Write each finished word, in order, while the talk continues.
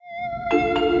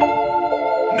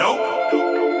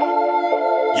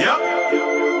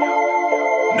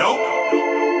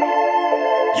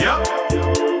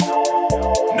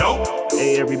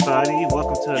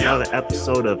to another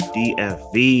episode of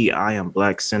DFV. I am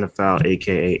Black Cinephile,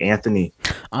 aka Anthony.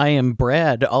 I am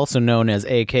Brad, also known as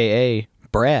aka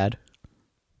Brad.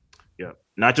 Yep.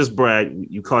 Not just Brad,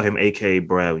 you call him aka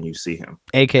Brad when you see him.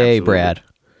 Aka Absolutely. Brad.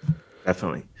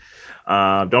 Definitely.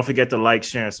 Don't forget to like,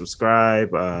 share, and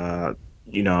subscribe. We're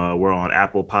on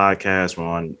Apple Podcasts. We're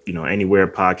on, anywhere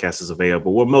podcast is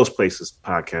available. Well, most places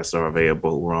podcasts are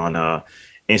available. We're on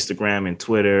Instagram and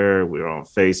Twitter. We're on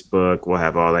Facebook. We'll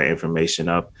have all that information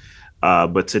up.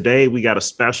 But today we got a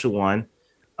special one,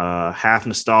 half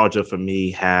nostalgia for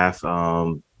me, half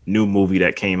new movie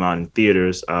that came out in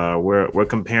theaters. We're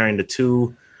comparing the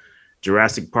two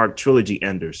Jurassic Park trilogy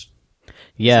enders.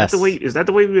 Yes. Is that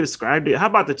the way we described it? How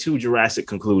about the two Jurassic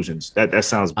conclusions? That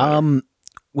sounds better.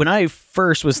 When I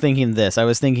first was thinking this, I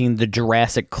was thinking the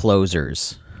Jurassic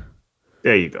closers.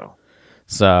 There you go.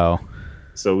 So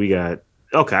we got,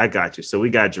 okay, I got you. So we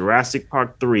got Jurassic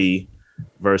Park 3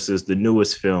 versus the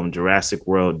newest film, Jurassic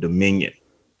World Dominion.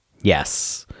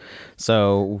 Yes.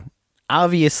 So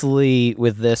obviously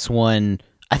with this one,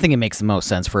 I think it makes the most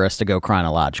sense for us to go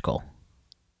chronological.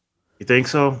 You think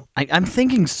so? I'm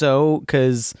thinking so,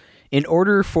 because in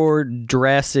order for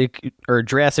Jurassic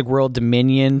World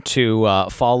Dominion to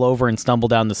fall over and stumble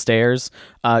down the stairs,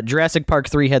 Jurassic Park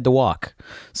 3 had to walk.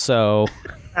 So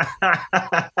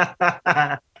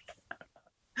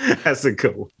that's a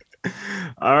good one.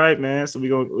 All right, man. So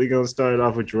we're gonna start it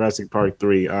off with Jurassic Park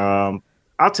 3. I'll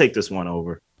take this one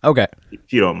over. Okay.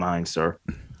 If you don't mind, sir.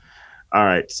 All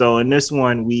right. So in this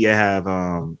one, we have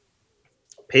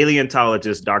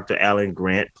paleontologist Dr. Alan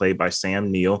Grant, played by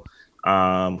Sam Neill,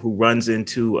 who runs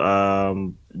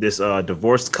into this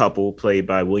divorced couple played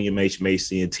by William H.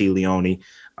 Macy and T. Leone.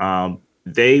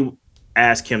 They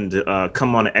ask him to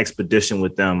come on an expedition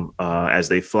with them as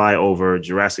they fly over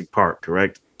Jurassic Park,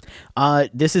 correct?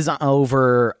 This is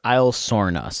over Isle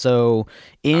Sorna. So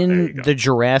in the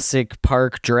Jurassic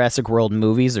Park, Jurassic World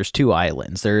movies, there's two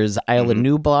islands. There's Isla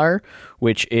Nublar,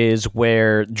 which is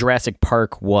where Jurassic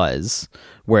Park was,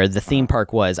 where the theme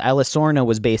park was. Isla Sorna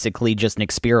was basically just an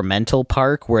experimental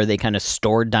park where they kind of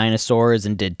stored dinosaurs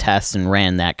and did tests and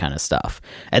ran that kind of stuff.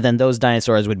 And then those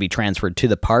dinosaurs would be transferred to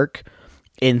the park,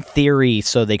 in theory,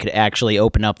 so they could actually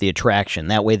open up the attraction.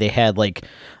 That way they had like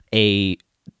a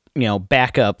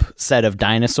backup set of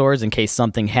dinosaurs in case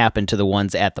something happened to the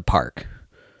ones at the park.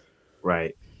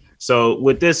 Right. So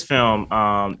with this film,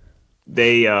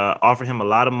 they offered him a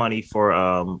lot of money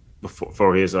for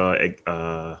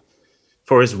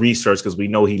his research, because we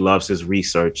know he loves his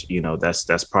research.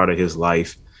 That's part of his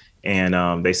life.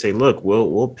 And they say, look,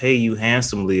 we'll pay you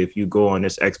handsomely if you go on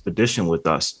this expedition with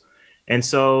us. And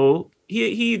so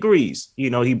he agrees.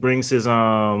 He brings his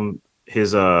I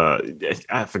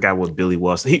forgot what Billy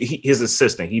was. His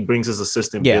assistant. He brings his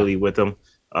assistant Billy with him.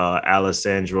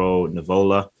 Alessandro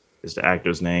Nivola is the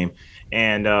actor's name.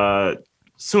 And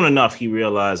soon enough, he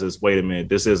realizes, wait a minute,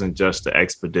 this isn't just the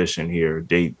expedition here.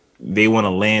 They want to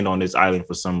land on this island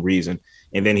for some reason.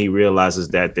 And then he realizes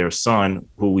that their son,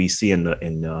 who we see in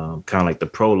kind of like the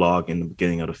prologue in the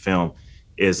beginning of the film,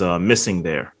 is missing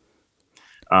there,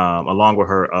 along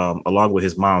with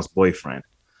his mom's boyfriend.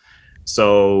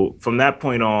 So from that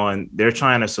point on, they're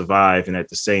trying to survive and at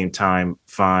the same time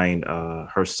find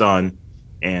her son,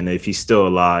 and if he's still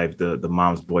alive, the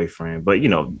mom's boyfriend. But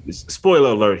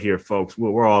spoiler alert here, folks.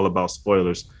 We're all about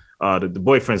spoilers. The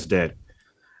boyfriend's dead.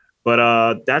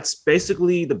 But that's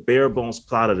basically the bare bones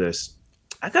plot of this.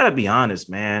 I gotta be honest,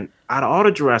 man. Out of all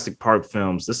the Jurassic Park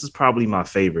films, this is probably my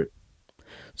favorite.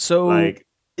 So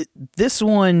this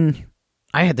one,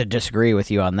 I had to disagree with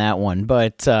you on that one,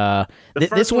 but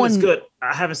this one is good.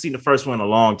 I haven't seen the first one in a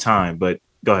long time, but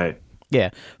go ahead.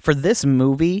 Yeah, for this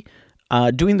movie,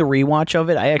 doing the rewatch of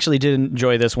it, I actually did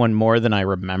enjoy this one more than I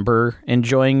remember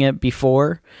enjoying it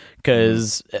before.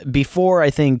 Because before, I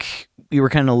think we were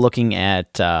kind of looking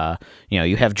at,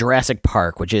 you have Jurassic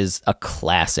Park, which is a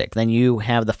classic. Then you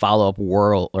have the follow-up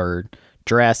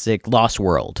Jurassic Lost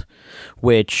World,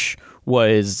 which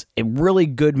was a really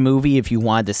good movie if you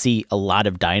wanted to see a lot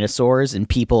of dinosaurs and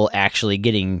people actually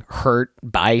getting hurt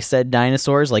by said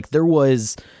dinosaurs. Like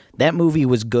that movie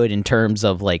was good in terms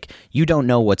of like, you don't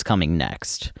know what's coming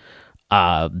next.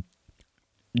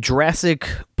 Jurassic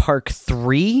Park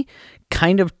 3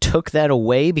 kind of took that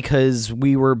away because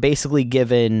we were basically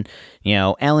given,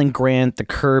 Alan Grant, the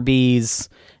Kirbys,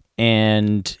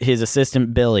 and his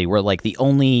assistant Billy were like the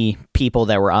only people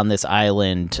that were on this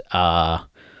island.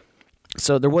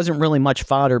 So there wasn't really much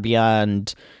fodder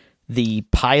beyond the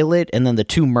pilot and then the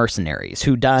two mercenaries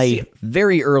who die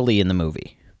very early in the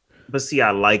movie. But see,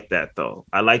 I like that, though.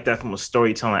 I like that from a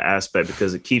storytelling aspect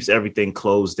because it keeps everything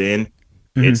closed in.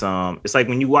 It's like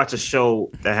when you watch a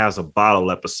show that has a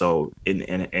bottle episode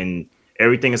and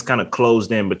everything is kind of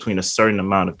closed in between a certain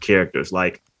amount of characters.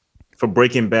 Like for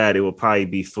Breaking Bad, it will probably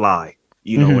be Fly.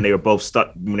 You know, when they were both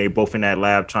stuck, when they were both in that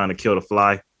lab trying to kill the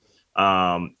fly.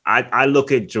 I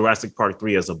look at Jurassic Park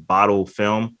 3 as a bottle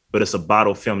film, but it's a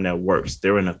bottle film that works.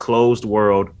 They're in a closed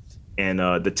world, and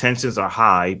the tensions are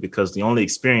high because the only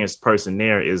experienced person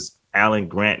there is Alan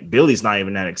Grant. Billy's not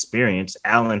even that experienced.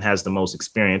 Alan has the most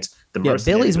experience.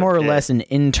 Billy's more or less an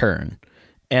intern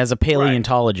as a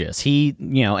paleontologist. Right.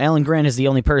 Alan Grant is the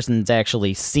only person that's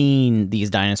actually seen these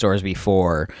dinosaurs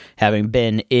before, having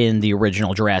been in the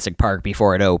original Jurassic Park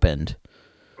before it opened.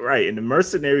 Right, and the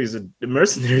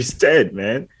mercenaries dead,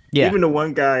 man. Yeah. Even the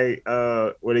one guy,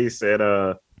 what he said,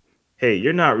 hey,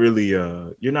 you're not really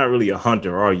a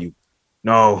hunter, are you?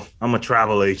 No, I'm a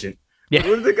travel agent. Yeah.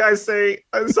 What did the guy say?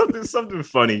 Something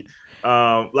funny.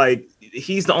 Like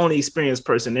he's the only experienced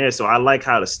person there, so I like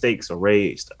how the stakes are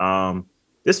raised.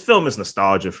 This film is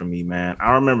nostalgia for me, man.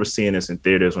 I remember seeing this in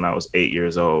theaters when I was 8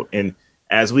 years old, and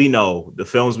as we know, the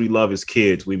films we love as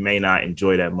kids, we may not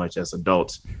enjoy that much as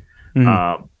adults.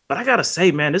 But I gotta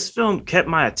say, man, this film kept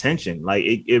my attention. Like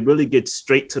it really gets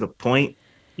straight to the point.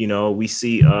 You know, we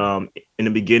see in the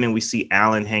beginning, we see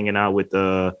Alan hanging out with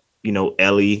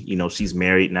Ellie. You know, she's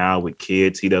married now with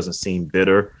kids. He doesn't seem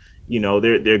bitter. You know,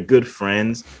 they're good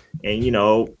friends, and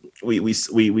we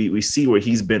see where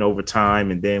he's been over time,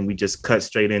 and then we just cut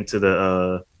straight into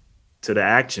the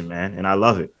action, man, and I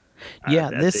love it. Yeah,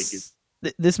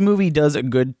 this movie does a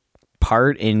good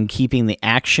part in keeping the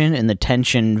action and the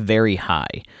tension very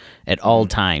high at all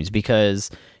times, because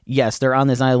yes, they're on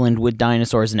this island with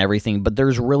dinosaurs and everything, but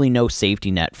there's really no safety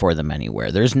net for them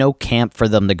anywhere. There's no camp for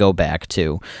them to go back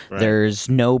to. Right. There's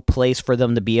no place for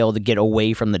them to be able to get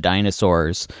away from the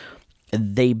dinosaurs.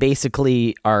 They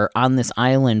basically are on this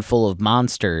island full of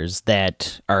monsters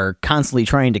that are constantly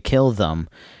trying to kill them.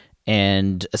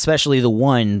 And especially the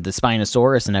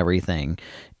Spinosaurus and everything,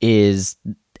 is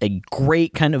a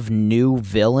great kind of new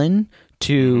villain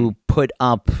to put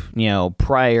up,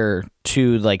 prior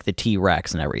to like the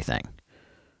T-Rex and everything.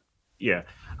 Yeah.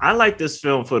 I like this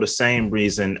film for the same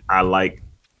reason I like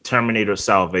Terminator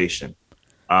Salvation.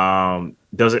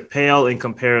 Does it pale in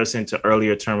comparison to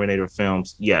earlier Terminator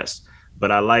films? Yes.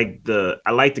 But I like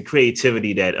the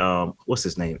creativity that what's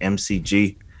his name?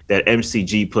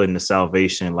 MCG put into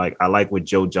Salvation. Like I like what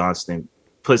Joe Johnston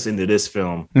puts into this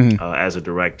film as a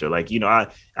director. Like, I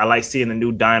like seeing the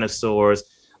new dinosaurs.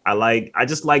 I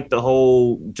just like the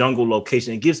whole jungle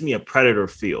location. It gives me a Predator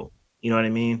feel. You know what I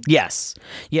mean? Yes.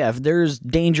 Yeah. If there's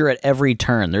danger at every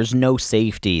turn, there's no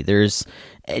safety.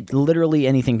 Literally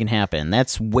anything can happen.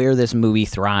 That's where this movie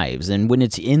thrives. And when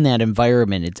it's in that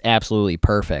environment, it's absolutely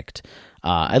perfect.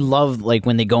 I love like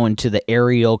when they go into the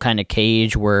aerial kind of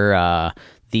cage where I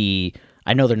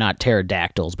know they're not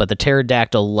pterodactyls, but the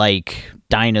pterodactyl-like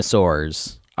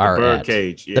dinosaurs are the bird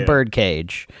cage. Yeah. The bird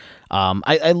cage.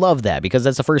 I love that because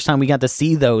that's the first time we got to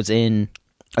see those in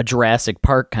a Jurassic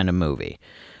Park kind of movie.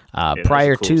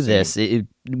 Prior to this,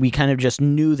 we kind of just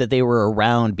knew that they were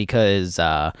around because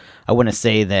I want to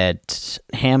say that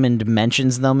Hammond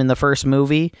mentions them in the first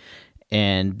movie,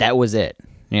 and that was it.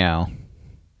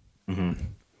 Mm-hmm.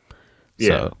 Yeah.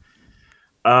 So,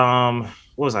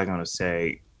 what was I gonna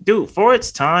say? Dude, for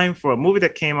its time, for a movie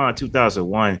that came out in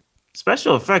 2001,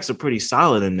 special effects are pretty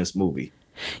solid in this movie.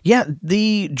 Yeah,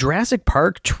 the Jurassic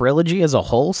Park trilogy as a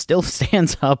whole still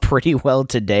stands up pretty well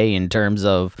today in terms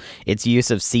of its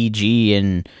use of CG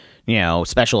and,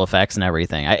 special effects and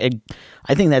everything.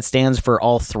 I think that stands for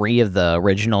all three of the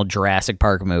original Jurassic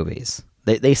Park movies.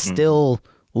 They still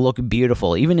look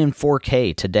beautiful. Even in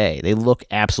 4K today, they look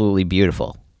absolutely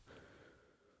beautiful.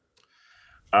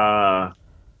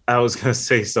 I was gonna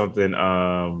say something.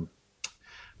 I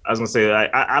was gonna say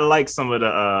I like some of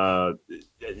the.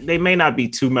 They may not be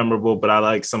too memorable, but I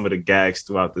like some of the gags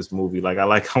throughout this movie. Like I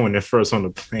like how when they're first on the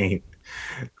plane,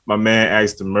 my man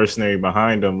asked the mercenary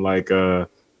behind him, like,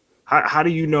 "How do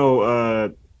you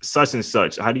know such and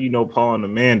such? How do you know Paul and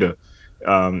Amanda?"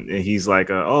 And he's like,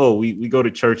 "Oh, we go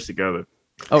to church together."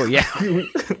 Oh yeah,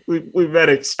 we met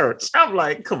at church. I'm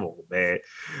like, come on, man.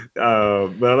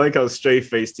 But I like how straight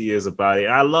faced he is about it.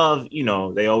 I love,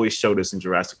 they always show this in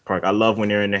Jurassic Park. I love when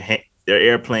they're in their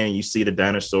airplane. You see the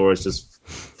dinosaurs just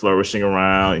flourishing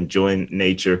around, enjoying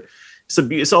nature.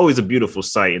 It's always a beautiful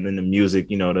sight. And then the music,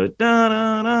 the da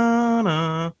da da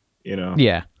da.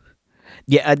 Yeah.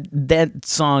 Yeah, that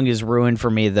song is ruined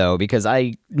for me though because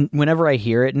whenever I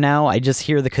hear it now, I just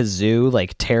hear the kazoo,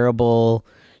 like terrible.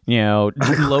 Low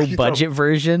budget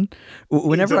version.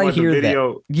 Whenever I hear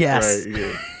that, yes, right,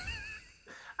 yeah.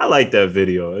 I like that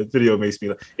video. That video makes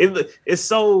me it's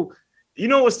so, you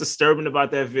know what's disturbing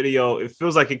about that video? It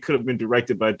feels like it could have been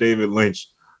directed by David Lynch,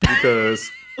 because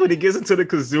when he gets into the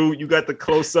kazoo, you got the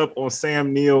close up on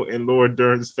Sam Neill and Laura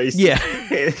Dern's faces. Yeah.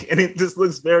 And it just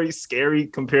looks very scary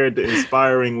compared to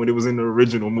inspiring when it was in the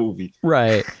original movie.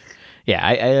 Right. Yeah,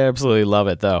 I absolutely love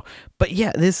it though. But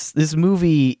yeah, this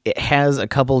movie, it has a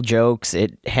couple jokes.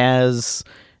 It has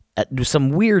some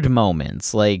weird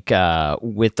moments, like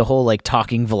with the whole like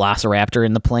talking velociraptor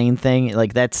in the plane thing.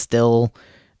 Like that's still,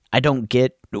 I don't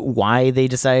get why they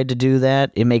decided to do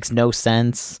that. It makes no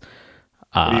sense.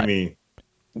 What do you mean?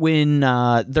 When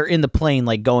they're in the plane,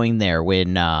 like going there,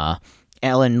 when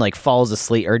Alan like falls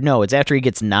asleep, or no, it's after he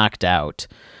gets knocked out.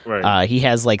 Right. He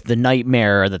has like the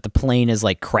nightmare that the plane is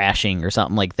like crashing or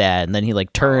something like that, and then he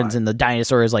like turns and the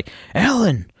dinosaur is like,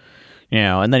 Alan,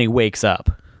 and then he wakes up.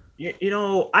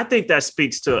 I think that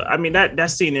speaks to, I mean, that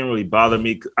scene didn't really bother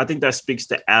me. I think that speaks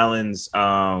to Alan's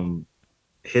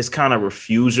his kind of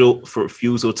refusal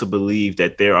to believe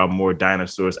that there are more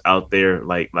dinosaurs out there,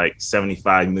 like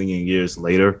 75 million years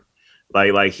later.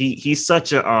 Like he's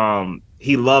such a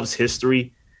he loves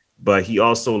history, but he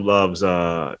also loves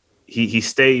he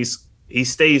stays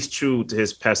true to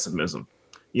his pessimism.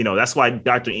 That's why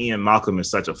Dr. Ian Malcolm is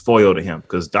such a foil to him,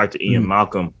 because Dr. Ian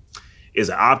Malcolm is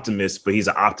an optimist, but he's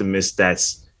an optimist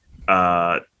that's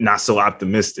not so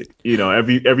optimistic.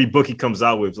 Every book he comes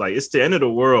out with, like, it's the end of the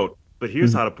world, but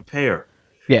here's how to prepare.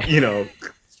 Yeah.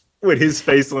 With his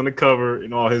face on the cover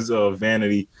and all his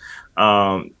vanity.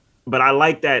 But I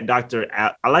like that Dr.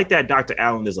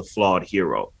 Allen is a flawed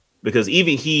hero, because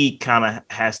even he kind of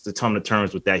has to come to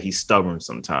terms with that. He's stubborn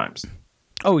sometimes.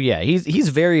 Oh yeah, he's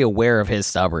very aware of his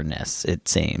stubbornness, it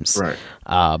seems. Right.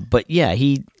 But yeah,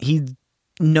 he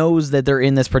knows that they're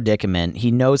in this predicament.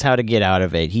 He knows how to get out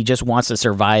of it. He just wants to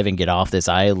survive and get off this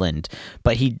island,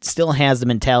 but he still has the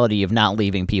mentality of not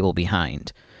leaving people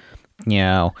behind.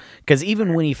 Because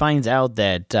even when he finds out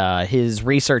that his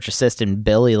research assistant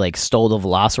Billy like stole the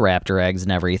velociraptor eggs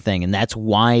and everything, and that's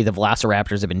why the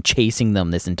velociraptors have been chasing them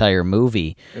this entire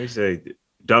movie. They say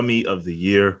dummy of the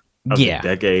year, of the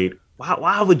decade.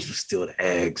 Why would you steal the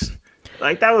eggs?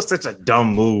 Like, that was such a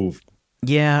dumb move.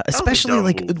 Yeah, especially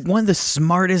like one of the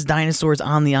smartest dinosaurs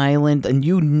on the island, and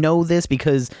this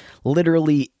because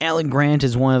literally Alan Grant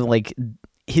is one of like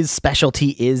his specialty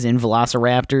is in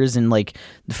velociraptors and like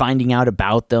finding out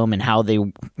about them and how they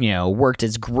worked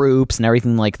as groups and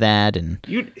everything like that. And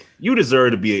you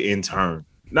deserve to be an intern.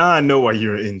 Now I know why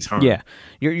you're an intern. Yeah,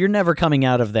 you're never coming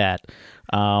out of that.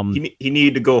 He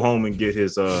needed to go home and get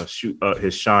his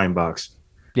his shine box.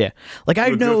 Yeah, like I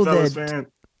know that. Fan?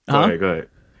 Go ahead.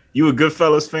 You a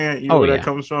Goodfellas fan? You know where that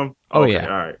comes from? Oh, yeah.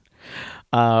 All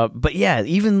right. But yeah,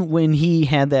 even when he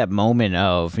had that moment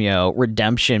of,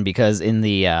 redemption, because in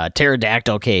the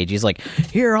pterodactyl cage, he's like,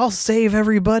 here, I'll save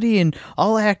everybody and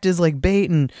I'll act as like bait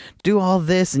and do all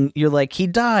this. And you're like, he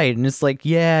died. And it's like,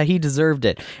 yeah, he deserved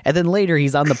it. And then later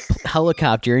he's on the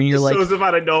helicopter and you're like, so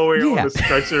out of nowhere on the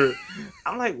stretcher.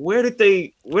 I'm like, where did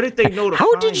they know to How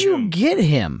find did you him? get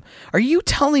him? Are you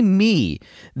telling me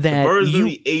that the birds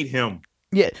really ate him?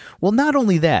 Yeah. Well, not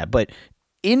only that, but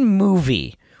in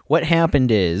movie, what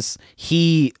happened is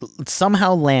he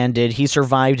somehow landed, he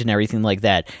survived and everything like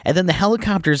that. And then the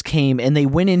helicopters came and they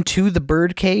went into the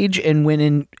bird cage and went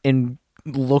in and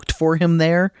looked for him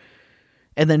there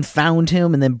and then found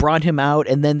him and then brought him out.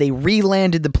 And then they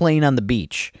re-landed the plane on the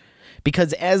beach,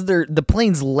 because as the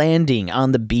plane's landing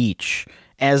on the beach,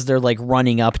 as they're like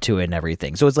running up to it and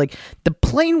everything. So it's like the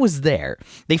plane was there.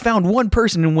 They found one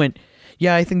person and went,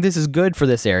 yeah, I think this is good for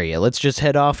this area. Let's just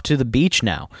head off to the beach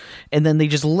now. And then they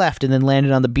just left and then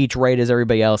landed on the beach right as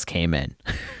everybody else came in.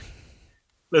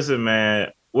 Listen,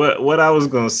 man, what I was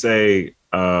going to say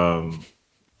about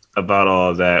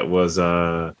all of that was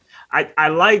I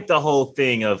like the whole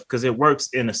thing of, because it works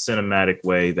in a cinematic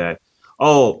way that,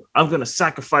 I'm going to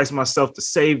sacrifice myself to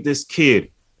save this kid.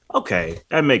 Okay,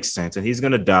 that makes sense. And he's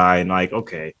going to die. And like,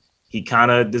 okay, he kind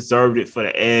of deserved it for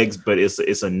the eggs, but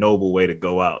it's a noble way to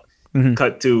go out. Mm-hmm.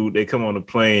 Cut to, they come on the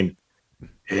plane.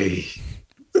 Hey,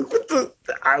 with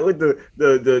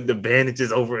the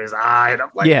bandages over his eye, and I'm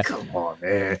like, come on,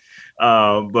 man.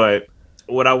 But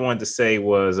what I wanted to say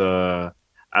was,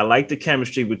 I like the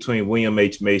chemistry between William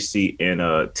H. Macy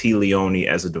and T. Leone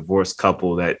as a divorced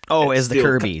couple. As the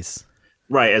Kirbys,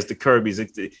 right? As the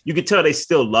Kirbys, you can tell they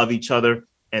still love each other,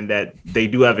 and that they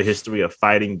do have a history of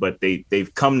fighting, but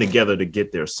they've come together to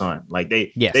get their son. Like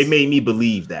they made me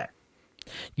believe that.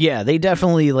 Yeah, they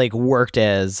definitely like worked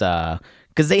as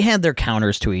because they had their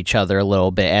counters to each other a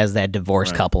little bit as that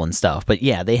divorced couple and stuff. But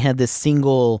yeah, they had this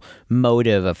single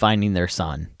motive of finding their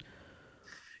son.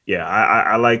 Yeah,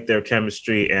 I like their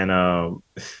chemistry, and now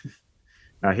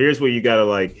here's where you gotta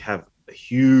like have a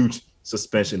huge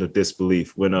suspension of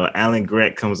disbelief when Alan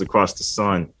Grant comes across the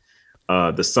son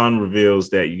reveals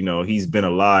that he's been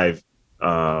alive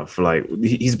for like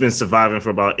he's been surviving for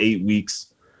about 8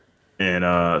 weeks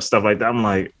and stuff like that. I'm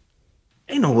like,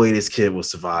 ain't no way this kid will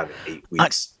survive in 8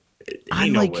 weeks.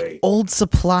 Ain't no like way. Old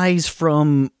supplies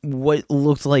from what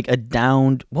looked like a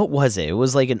downed. What was it? It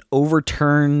was like an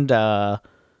overturned.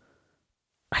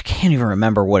 I can't even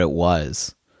remember what it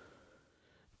was.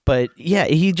 But yeah,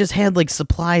 he just had like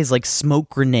supplies like smoke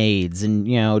grenades and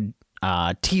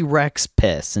T-Rex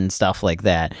piss and stuff like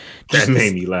that. Just that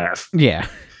made me laugh. Yeah.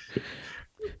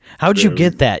 How'd you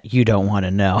get that? You don't want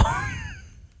to know.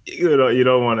 You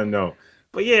don't want to know.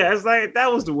 But yeah, it's like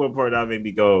that was the one part that made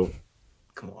me go,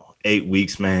 come on, 8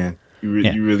 weeks, man. You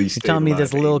really You're telling me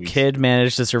this little kid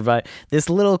managed to survive. This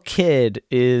little kid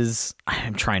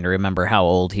I'm trying to remember how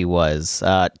old he was.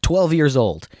 12 years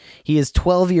old. He is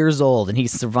 12 years old, and he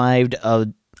survived a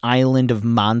island of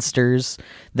monsters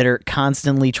that are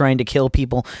constantly trying to kill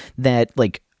people that,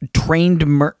 like, trained...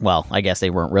 well, I guess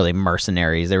they weren't really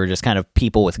mercenaries. They were just kind of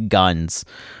people with guns.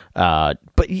 But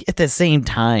at the same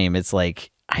time, it's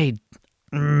like,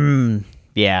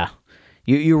 yeah.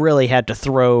 You really had to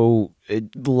throw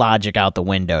logic out the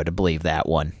window to believe that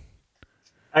one.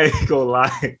 I ain't gonna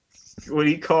lie. When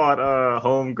he called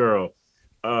homegirl,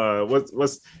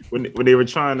 what's when they were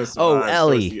trying to survive,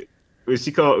 Ellie. When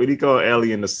he called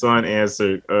Ellie and the son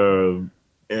answered, and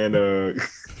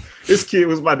this kid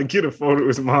was about to get a photo of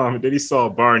his mom, and then he saw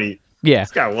Barney. Yeah.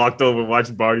 This guy walked over and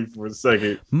watched Barney for a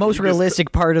second. Most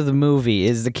realistic part of the movie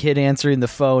is the kid answering the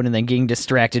phone and then getting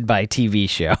distracted by a TV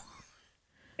show.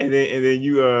 And then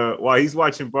you while he's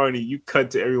watching Barney, you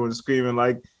cut to everyone screaming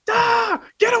like, "Ah,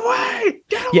 get away!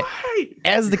 Get away!"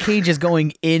 As the cage is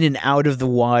going in and out of the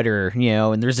water,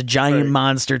 and there's a giant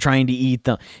monster trying to eat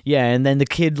them. Yeah, and then the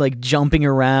kid like jumping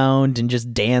around and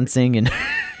just dancing and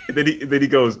And then he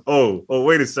goes, oh,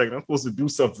 wait a second, I'm supposed to do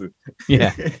something.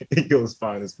 Yeah. He goes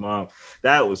find his mom.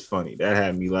 That was funny. That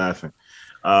had me laughing.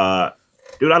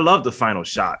 Dude, I love the final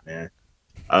shot, man.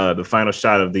 The final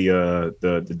shot of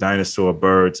the dinosaur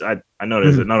birds. I know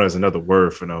there's another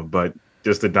word for them, but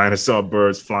just the dinosaur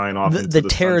birds flying off into the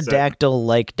pterodactyl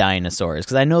like dinosaurs,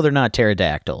 because I know they're not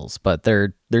pterodactyls, but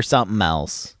they're something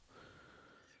else.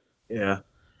 Yeah.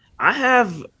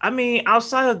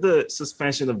 Outside of the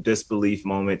suspension of disbelief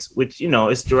moments, which,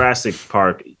 it's Jurassic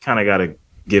Park, you kind of got to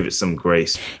give it some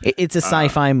grace. It's a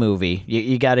sci-fi movie.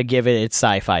 You got to give it its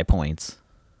sci-fi points.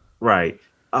 Right.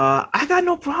 I got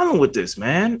no problem with this,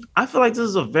 man. I feel like this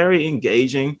is a very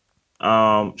engaging,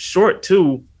 short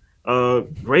too,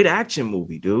 great action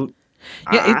movie, dude.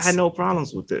 Yeah, I had no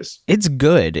problems with this. It's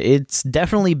good. It's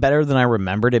definitely better than I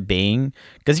remembered it being.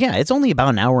 Because, it's only about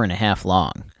an hour and a half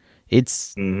long.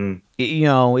 It's,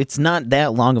 it's not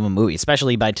that long of a movie,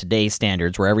 especially by today's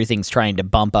standards where everything's trying to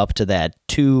bump up to that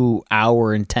 2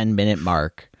 hour and 10-minute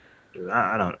mark. Dude,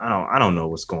 I don't know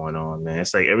what's going on, man.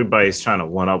 It's like everybody's trying to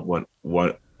one up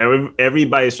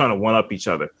everybody's trying to one up each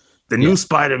other. The new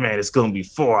Spider-Man is going to be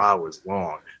 4 hours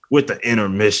long with the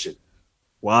intermission.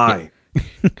 Why?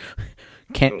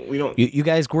 You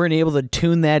guys weren't able to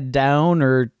tune that down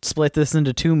or split this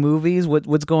into 2 movies?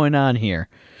 What's going on here?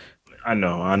 I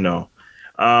know.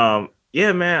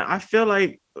 Yeah, man. I feel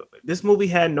like this movie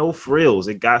had no frills.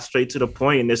 It got straight to the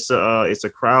point, and it's a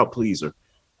crowd pleaser.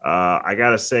 I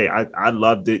gotta say, I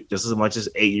loved it just as much as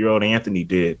 8-year-old Anthony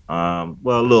did. Well,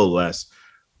 a little less.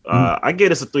 I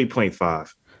get us a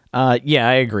 3.5. Yeah,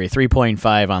 I agree.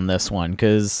 3.5 on this one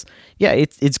because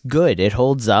it's good. It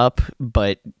holds up,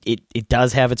 but it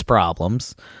does have its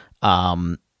problems.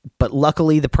 But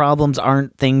luckily, the problems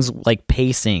aren't things like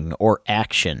pacing or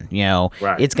action.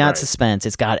 It's got suspense,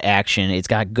 it's got action, it's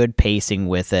got good pacing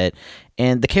with it,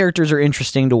 and the characters are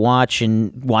interesting to watch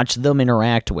and watch them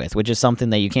interact with, which is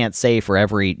something that you can't say for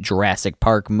every Jurassic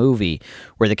Park movie,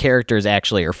 where the characters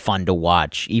actually are fun to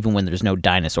watch, even when there's no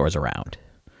dinosaurs around.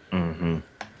 Mm-hmm.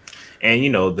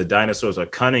 And, the dinosaurs are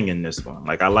cunning in this one.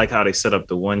 Like, I like how they set up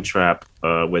the one trap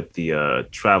with the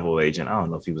travel agent. I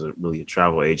don't know if he was really a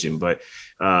travel agent, but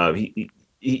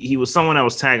he was someone that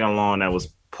was tagging along that was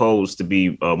posed to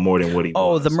be more than what he was.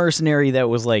 Oh, the mercenary that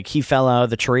was like, he fell out of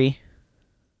the tree?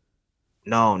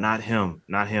 No, not him.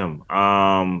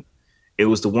 It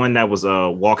was the one that was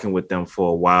walking with them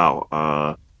for a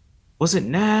while. Was it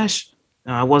Nash?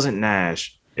 No, it wasn't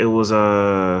Nash. It was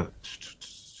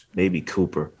maybe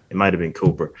Cooper. It might have been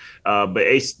Cooper. But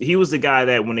he was the guy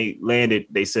that when they landed,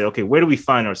 they said, okay, where do we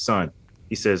find our son?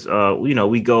 He says,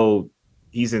 we go,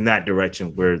 he's in that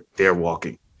direction where they're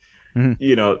walking.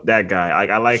 You know, that guy.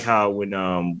 I like how when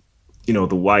you know,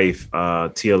 the wife,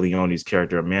 Tia Leone's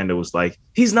character Amanda was like,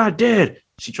 he's not dead.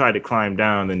 She tried to climb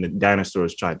down, and the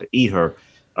dinosaurs tried to eat her,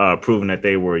 proving that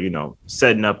they were, you know,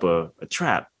 setting up a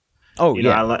trap. Oh, you know,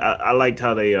 yeah. I liked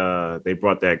how they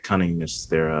brought that cunningness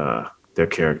to their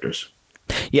characters.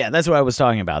 Yeah, that's what I was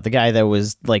talking about. The guy that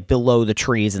was like below the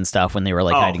trees and stuff when they were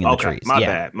like hiding in the trees. My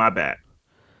bad. My bad.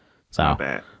 So, My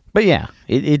bad. but yeah,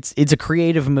 it's a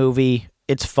creative movie.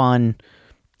 It's fun.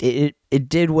 It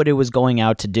did what it was going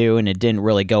out to do, and it didn't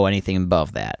really go anything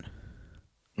above that.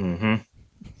 Mm-hmm.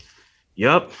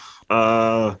 Yep.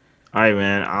 All right,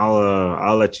 man.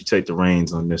 I'll let you take the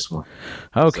reins on this one.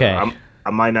 Okay. So I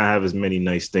might not have as many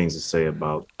nice things to say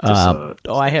about this.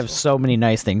 I have one. so many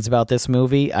nice things about this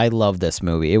movie. I love this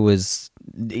movie. It was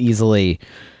easily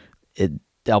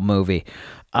a movie.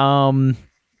 So,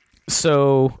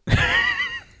 all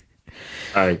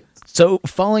right. So,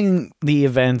 following the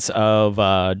events of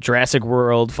Jurassic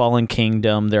World, Fallen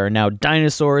Kingdom, there are now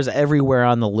dinosaurs everywhere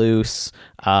on the loose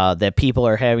that people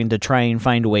are having to try and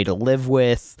find a way to live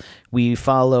with. We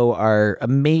follow our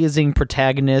amazing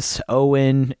protagonists,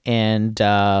 Owen and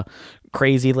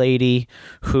Crazy Lady,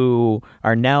 who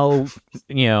are now,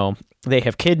 you know, they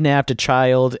have kidnapped a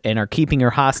child and are keeping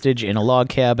her hostage in a log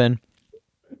cabin.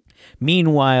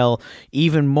 Meanwhile,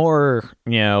 even more,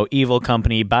 you know, evil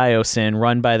company, Biosyn,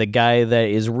 run by the guy that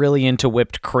is really into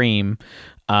whipped cream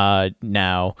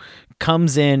now,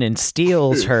 comes in and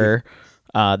steals her,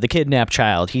 the kidnapped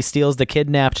child. He steals the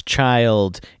kidnapped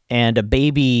child and a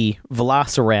baby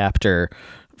velociraptor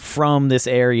from this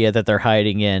area that they're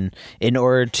hiding in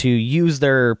order to use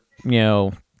their, you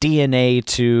know, DNA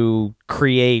to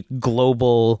create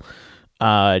global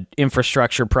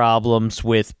infrastructure problems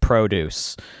with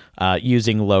produce.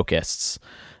 Using locusts,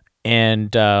 and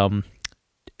the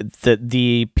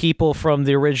people from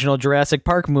the original Jurassic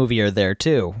Park movie are there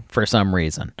too for some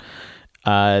reason.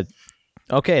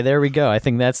 Okay, there we go. I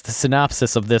think that's the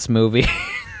synopsis of this movie.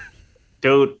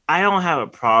 Dude, I don't have a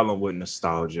problem with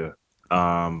nostalgia.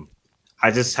 I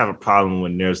just have a problem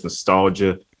when there's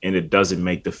nostalgia and it doesn't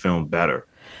make the film better.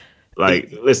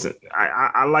 Like, listen,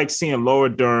 I like seeing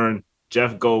Laura Dern,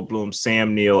 Jeff Goldblum,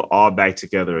 Sam Neill all back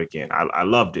together again. I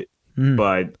loved it,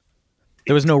 but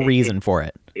there was no reason for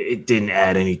it. It didn't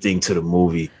add anything to the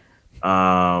movie.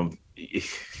 What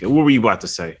were you about to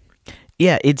say?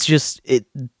 Yeah, it's just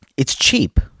it's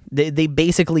cheap. They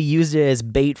basically used it as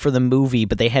bait for the movie,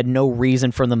 but they had no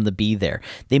reason for them to be there.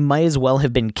 They might as well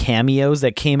have been cameos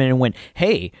that came in and went,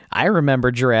 hey, I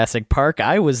remember Jurassic Park,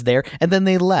 I was there, and then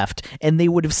they left. And they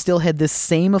would have still had the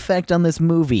same effect on this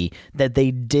movie that they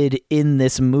did in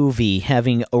this movie,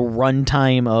 having a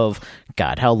runtime of,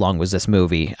 God, how long was this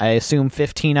movie? I assume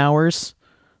 15 hours?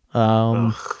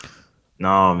 No,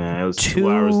 man, it was 2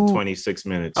 hours and 26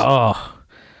 minutes. Oh,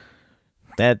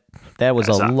 that was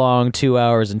a long 2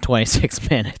 hours and 26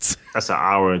 minutes. That's an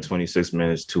hour and 26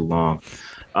 minutes too long.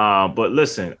 But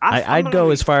listen, I'd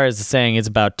go as far as saying it's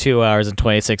about 2 hours and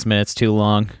 26 minutes too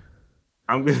long.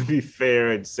 I'm going to be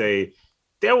fair and say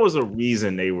there was a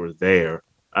reason they were there.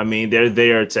 I mean, they're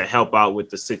there to help out with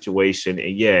the situation.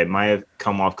 And yeah, it might have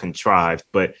come off contrived,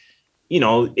 but you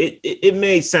know, it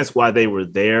made sense why they were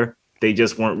there. They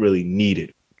just weren't really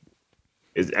needed.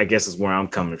 I guess is where I'm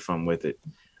coming from with it.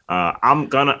 I'm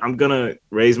gonna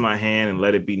raise my hand and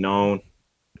let it be known.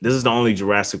 This is the only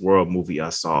Jurassic World movie I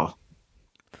saw.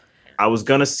 I was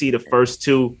gonna see the first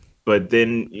two, but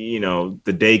then, you know,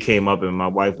 the day came up and my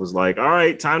wife was like, all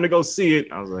right, time to go see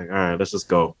it. I was like, all right, let's just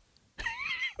go.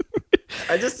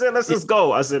 I just said, let's just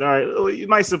go. I said, all right, you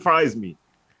might surprise me.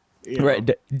 You know? Right.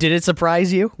 Did it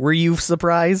surprise you? Were you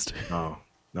surprised? No,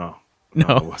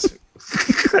 it wasn't.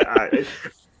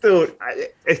 Dude,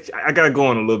 I gotta go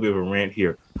on a little bit of a rant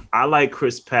here. I like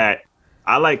Chris Pratt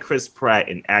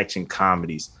in action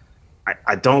comedies.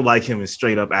 I don't like him in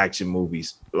straight up action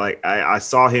movies. Like I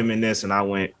saw him in this and I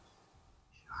went,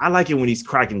 I like it when he's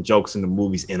cracking jokes in the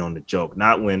movies in on the joke,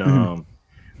 not when hey,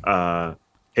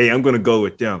 I'm gonna go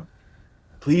with them.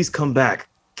 Please come back.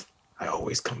 I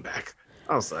always come back.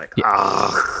 I was like,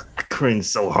 I cringed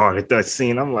so hard at that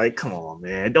scene. I'm like, come on,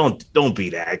 man, don't be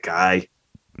that guy.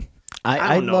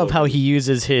 I love how he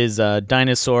uses his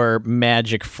dinosaur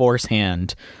magic force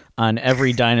hand on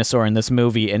every dinosaur in this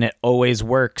movie, and it always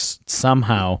works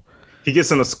somehow. He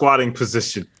gets in a squatting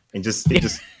position and just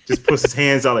puts his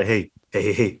hands out like,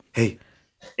 hey,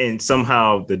 and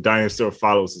somehow the dinosaur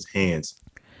follows his hands.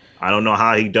 I don't know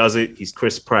how he does it. He's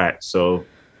Chris Pratt, so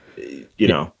you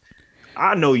know.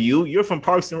 I know you. You're from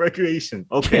Parks and Recreation.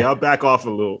 Okay, I'll back off a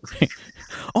little.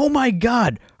 Oh my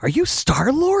God, are you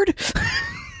Star-Lord?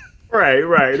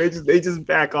 Right. They just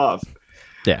back off.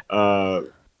 Yeah.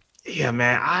 Yeah,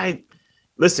 man.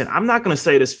 Listen. I'm not gonna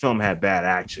say this film had bad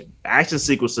action. Action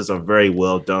sequences are very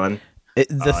well done.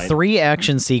 The 3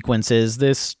 action sequences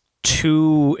this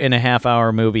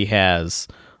 2.5-hour movie has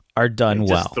are done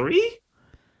well. Just 3?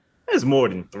 There's more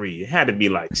than 3. It had to be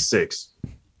like 6.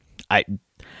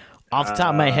 Off the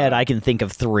top of my head, I can think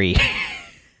of 3.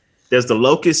 There's the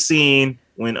locust scene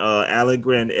when Alan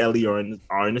Grant and Ellie are in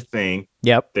the thing.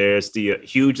 Yep. There's the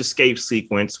huge escape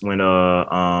sequence when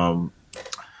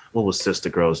what was Sister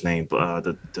Girl's name?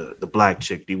 The black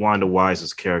chick, DeWanda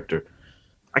Wise's character.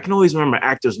 I can always remember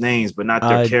actors' names, but not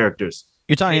their characters.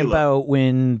 You're talking about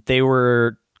when they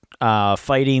were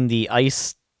fighting the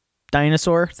ice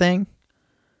dinosaur thing?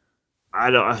 I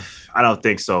don't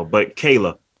think so, but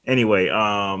Kayla. Anyway,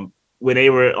 when they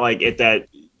were like at that,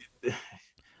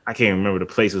 I can't remember the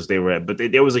places they were at, but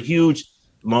there was a huge,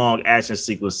 long action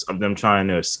sequence of them trying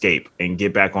to escape and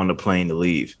get back on the plane to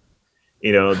leave.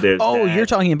 You know, you're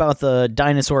talking about the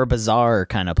Dinosaur Bazaar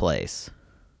kind of place.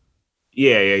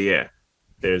 Yeah.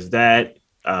 There's that.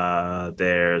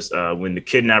 There's when the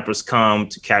kidnappers come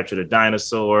to capture the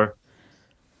dinosaur.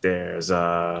 There's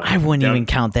I wouldn't even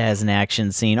count that as an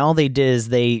action scene. All they did is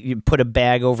they put a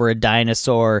bag over a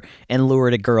dinosaur and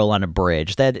lured a girl on a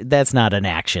bridge. That's not an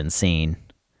action scene.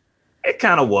 It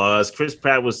kind of was. Chris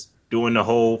Pratt was doing the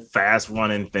whole fast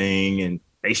running thing, and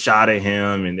they shot at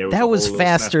him, and that was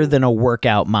faster than a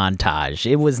workout montage.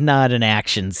 It was not an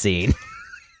action scene.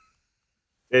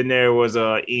 Then there was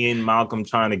Ian Malcolm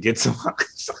trying to get some.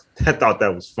 I thought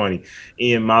that was funny.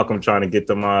 Ian Malcolm trying to get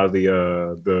them out of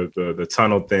the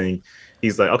tunnel thing.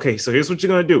 He's like, okay, so here's what you're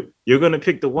gonna do. You're gonna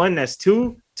pick the one that's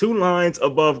two lines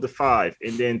above the 5,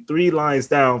 and then 3 lines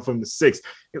down from the 6.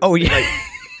 Oh yeah. Like,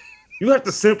 you have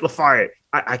to simplify it.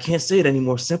 I can't say it any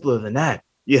more simpler than that.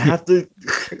 You have to.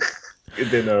 And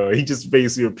then he just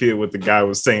basically appeared what the guy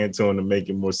was saying to him to make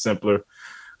it more simpler.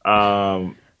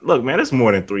 Look, man, there's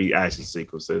more than 3 action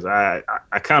sequences. I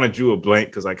kind of drew a blank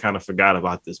because I kind of forgot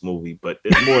about this movie, but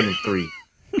there's more than 3.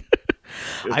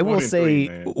 I will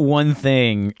say one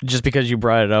thing, just because you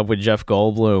brought it up with Jeff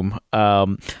Goldblum.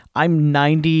 I'm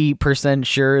 90%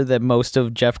 sure that most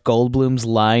of Jeff Goldblum's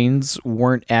lines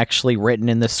weren't actually written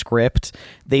in the script.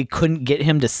 They couldn't get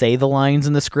him to say the lines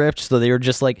in the script, so they were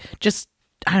just like,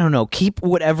 I don't know, keep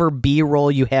whatever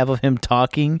B-roll you have of him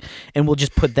talking, and we'll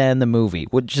just put that in the movie.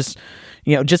 We'll just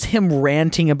him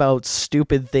ranting about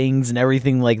stupid things and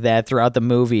everything like that throughout the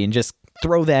movie, and just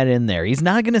throw that in there. He's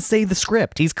not going to say the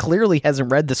script. He's clearly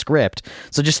hasn't read the script,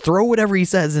 so just throw whatever he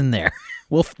says in there.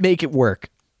 We'll make it work.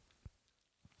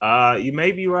 You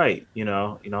may be right. You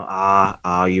may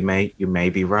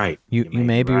be right. You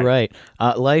may be right.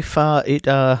 Life finds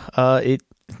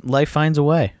a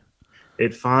way.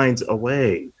 It finds a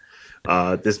way.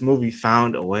 This movie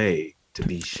found a way to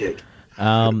be shit.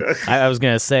 I was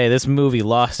gonna say this movie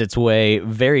lost its way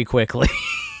very quickly.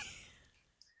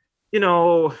 Dude,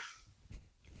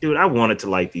 I wanted to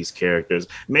like these characters.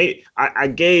 I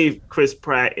gave Chris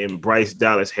Pratt and Bryce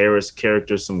Dallas Harris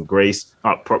characters some grace.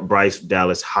 Bryce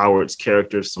Dallas Howard's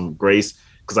characters some grace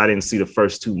because I didn't see the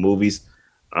first 2 movies.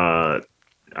 I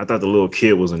thought the little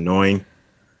kid was annoying.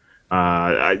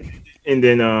 And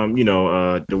then,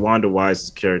 DeWanda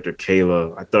Wise's character,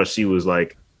 Kayla, I thought she was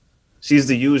like, she's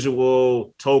the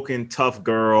usual token tough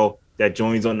girl that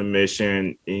joins on the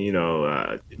mission.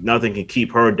 And, nothing can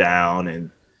keep her down.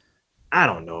 And I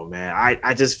don't know, man.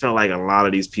 I just felt like a lot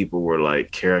of these people were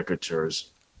like caricatures.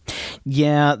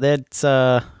 Yeah, that's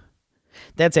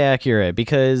accurate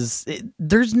because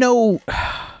there's no.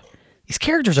 These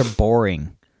characters are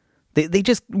boring. They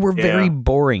just were very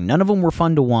boring. None of them were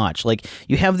fun to watch. Like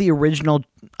you have the original,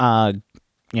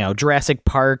 Jurassic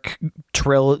Park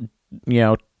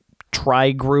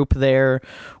tri group there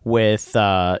with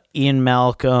Ian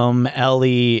Malcolm,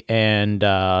 Ellie, and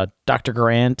Dr.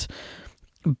 Grant,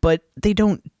 but they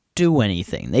don't do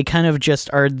anything. They kind of just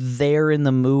are there in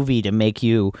the movie to make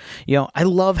you. I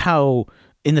love how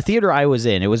in the theater I was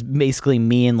in, it was basically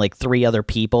me and like 3 other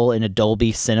people in a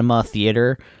Dolby Cinema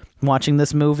theater watching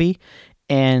this movie.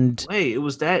 And wait, it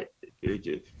was that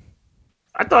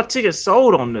I thought tickets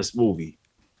sold on this movie.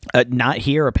 Not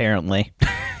here apparently.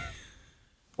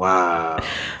 Wow.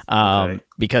 Okay.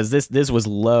 Because this was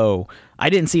low.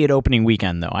 I didn't see it opening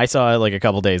weekend though. I saw it like a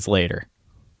couple days later.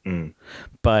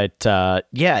 But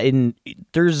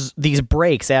there's these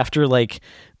breaks after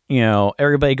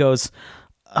everybody goes,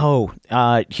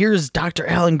 here's Dr.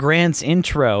 Alan Grant's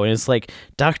intro. And it's like,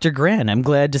 Dr. Grant, I'm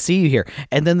glad to see you here.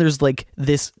 And then there's like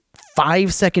this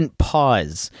 5-second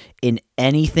pause in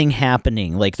anything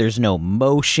happening. Like there's no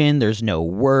motion, there's no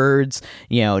words,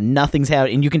 nothing's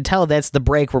happening. And you can tell that's the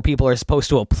break where people are supposed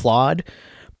to applaud.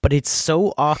 But it's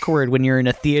so awkward when you're in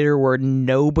a theater where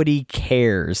nobody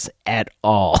cares at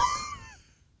all.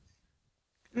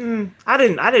 I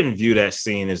didn't view that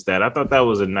scene as that. I thought that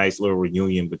was a nice little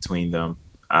reunion between them.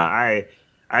 I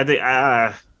think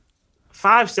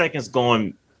 5 seconds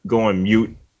going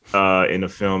mute in a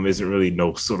film isn't really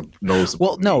noticeable.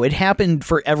 Well, no, it happened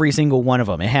for every single one of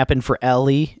them. It happened for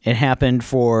Ellie, it happened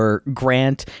for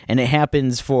Grant, and it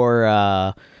happens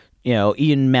for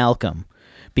Ian Malcolm.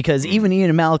 Because even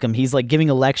Ian Malcolm, he's like giving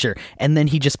a lecture, and then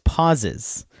he just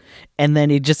pauses. And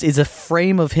then it just is a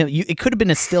frame of him. It could have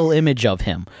been a still image of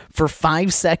him for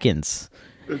 5 seconds.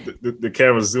 The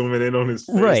camera zooming in on his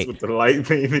face right. with the light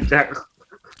beaming down.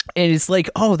 And it's like,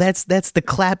 oh, that's the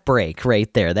clap break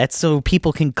right there. That's so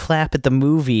people can clap at the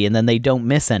movie and then they don't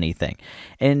miss anything.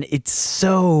 And it's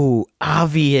so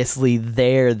obviously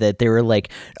there that they were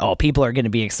like, oh, people are going to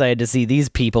be excited to see these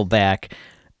people back.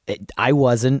 I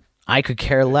wasn't. I could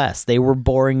care less. They were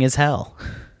boring as hell.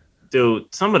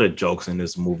 Dude, some of the jokes in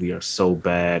this movie are so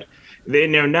bad.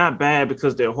 They're not bad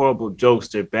because they're horrible jokes.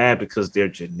 They're bad because they're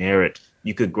generic.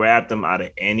 You could grab them out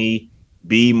of any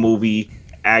B-movie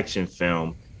action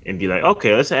film and be like,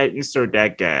 okay, let's insert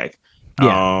that gag.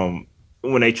 Yeah.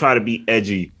 When they try to be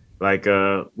edgy, like,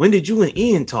 when did you and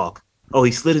Ian talk? Oh,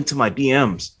 he slid into my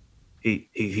DMs.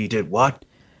 He did what?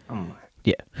 I'm like,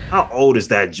 yeah. How old is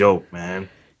that joke, man?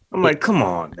 I'm like, come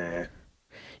on, man.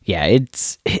 Yeah,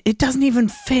 it doesn't even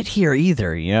fit here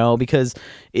either, because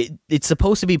it's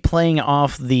supposed to be playing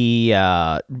off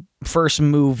the first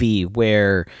movie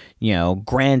where,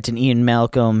 Grant and Ian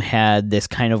Malcolm had this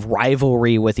kind of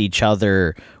rivalry with each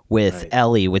other with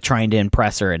Ellie, with trying to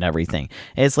impress her and everything.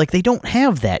 And it's like they don't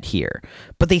have that here,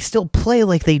 but they still play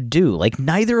like they do. Like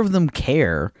neither of them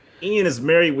care. Ian is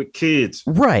married with kids.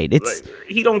 Right. It's like,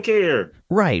 he don't care.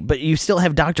 Right, but you still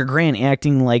have Dr. Grant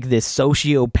acting like this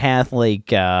sociopath, like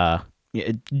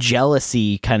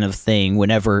jealousy kind of thing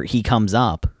whenever he comes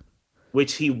up.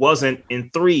 Which he wasn't in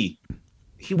 3.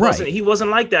 He wasn't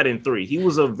like that in 3. He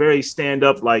was a very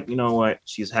stand-up, like, you know what?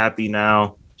 She's happy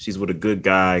now. She's with a good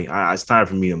guy. It's time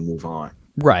for me to move on.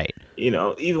 Right.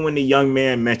 Even when the young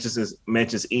man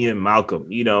mentions Ian Malcolm,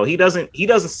 he doesn't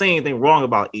say anything wrong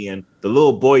about Ian. The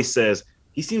little boy says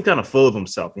he seems kind of full of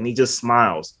himself, and he just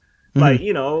smiles. Like,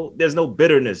 there's no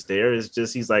bitterness there. It's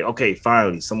just he's like, okay,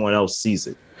 finally, someone else sees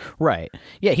it. Right.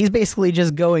 Yeah, he's basically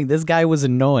just going, this guy was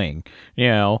annoying,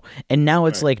 and now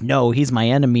it's like, no, he's my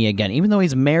enemy again. Even though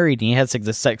he's married and he has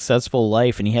a successful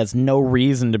life and he has no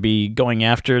reason to be going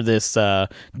after this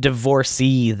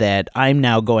divorcee that I'm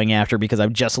now going after because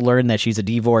I've just learned that she's a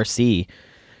divorcee.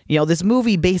 This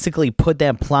movie basically put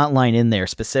that plot line in there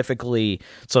specifically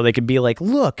so they could be like,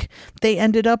 look, they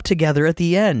ended up together at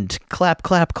the end. Clap,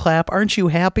 clap, clap. Aren't you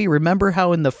happy? Remember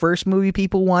how in the first movie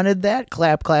people wanted that?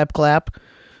 Clap, clap, clap.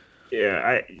 Yeah,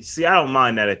 I don't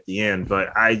mind that at the end,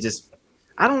 but I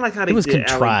don't like how they did. It was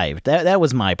contrived. That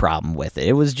was my problem with it.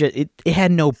 It was just, it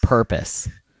had no purpose.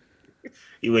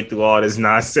 He went through all this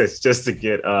nonsense just to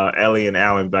get Ellie and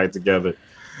Alan back together.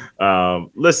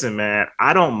 Listen, man,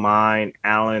 I don't mind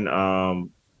Alan.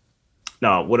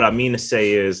 No, what I mean to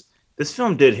say is this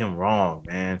film did him wrong,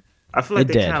 man. I feel like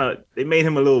they made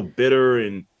him a little bitter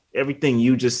and everything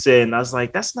you just said. And I was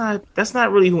like, that's not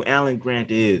really who Alan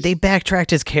Grant is. They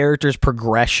backtracked his character's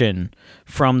progression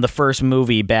from the first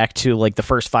movie back to like the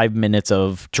first 5 minutes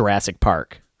of Jurassic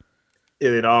Park.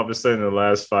 And then all of a sudden, in the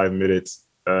last 5 minutes,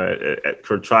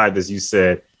 contrived, as you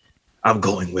said, I'm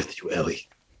going with you, Ellie.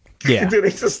 Yeah. Dude, they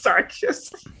just start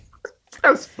kissing.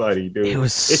 That's funny, dude. It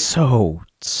was so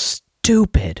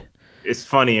stupid. It's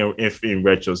funny in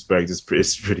retrospect. It's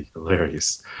pretty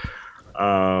hilarious.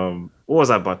 What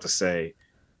was I about to say?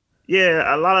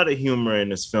 Yeah, a lot of the humor in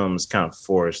this film is kind of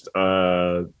forced.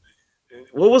 What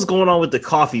was going on with the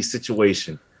coffee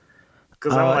situation?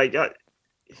 Because I'm like...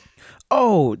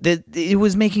 it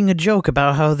was making a joke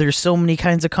about how there's so many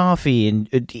kinds of coffee,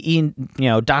 and Ian,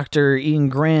 Dr. Ian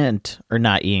Grant, or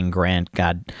not Ian Grant,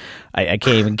 God, I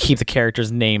can't even keep the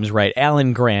characters' names right.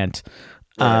 Alan Grant,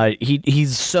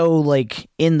 he's so like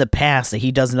in the past that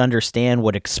he doesn't understand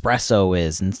what espresso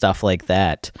is and stuff like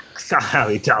that. I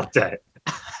highly doubt that.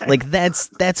 Like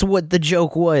that's what the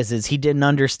joke was, is he didn't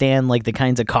understand like the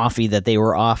kinds of coffee that they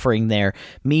were offering there.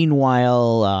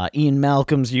 Meanwhile, Ian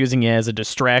Malcolm's using it as a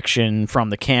distraction from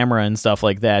the camera and stuff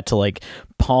like that to like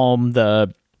palm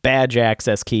the badge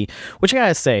access key, which I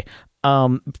gotta say,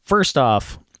 first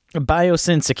off,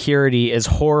 Biosyn security is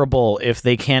horrible if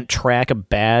they can't track a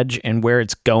badge and where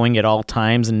it's going at all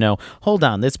times and know, hold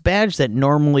on, this badge that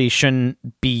normally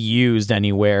shouldn't be used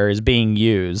anywhere is being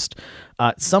used.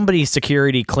 Somebody's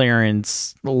security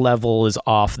clearance level is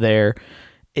off there.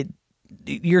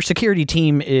 Your security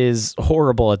team is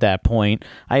horrible at that point.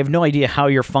 I have no idea how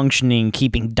you're functioning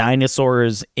keeping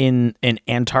dinosaurs in an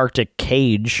Antarctic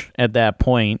cage at that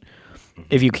point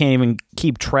if you can't even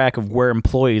keep track of where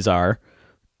employees are.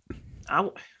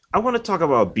 I want to talk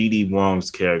about BD Wong's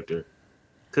character,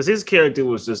 because his character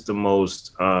was just the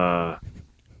most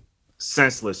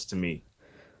senseless to me.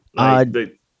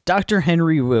 Dr.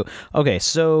 Henry Wu. Okay,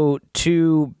 so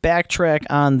to backtrack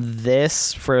on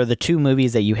this for the two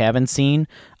movies that you haven't seen,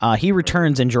 he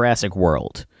returns in Jurassic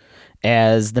World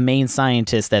as the main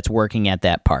scientist that's working at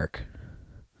that park.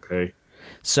 Okay.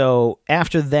 So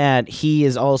after that, he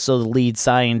is also the lead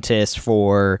scientist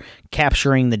for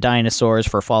capturing the dinosaurs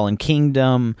for Fallen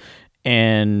Kingdom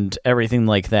and everything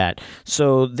like that.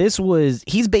 So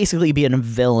he's basically being a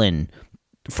villain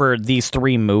for these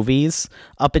three movies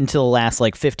up until the last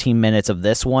 15 minutes of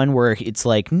this one, where it's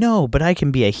like, no, but I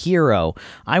can be a hero.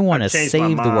 I want to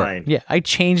save the world. Yeah, I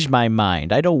changed my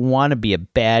mind. I don't want to be a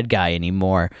bad guy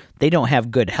anymore. They don't have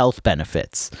good health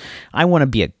benefits. I want to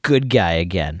be a good guy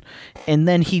again. And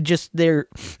then he has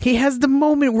the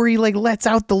moment where he lets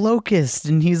out the locust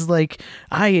and he's like,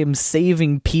 I am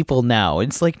saving people now.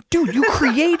 It's like, dude, you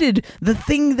created the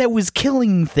thing that was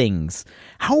killing things.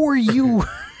 How are you?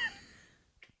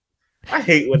 I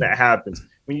hate when that happens.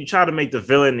 When you try to make the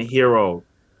villain the hero.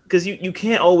 Because you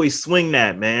can't always swing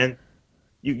that, man.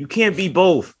 You can't be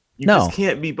both. You just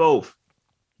can't be both.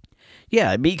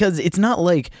 Yeah, because it's not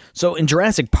so in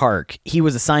Jurassic Park, he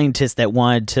was a scientist that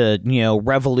wanted to,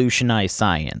 revolutionize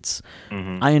science.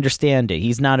 Mm-hmm. I understand it.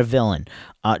 He's not a villain.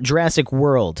 Jurassic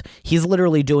World, he's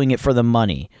literally doing it for the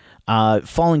money.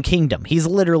 Fallen Kingdom, he's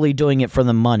literally doing it for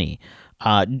the money.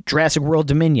 Jurassic World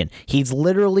Dominion, he's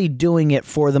literally doing it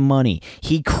for the money.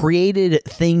 He created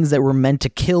things that were meant to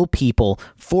kill people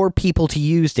for people to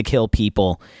use to kill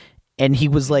people. And he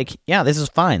was like, yeah, this is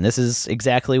fine. This is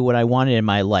exactly what I wanted in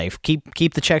my life.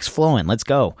 Keep the checks flowing. Let's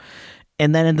go.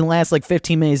 And then in the last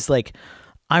 15 minutes,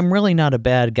 I'm really not a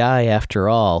bad guy after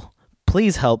all.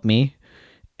 Please help me.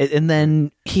 And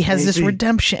then he has this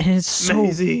redemption. And it's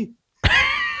so...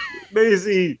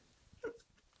 Maisie.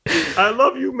 I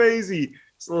love you, Maisie.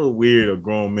 It's a little weird, a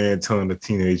grown man telling a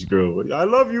teenage girl, I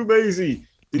love you, Maisie.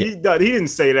 He didn't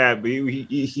say that, but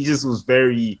he just was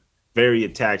very, very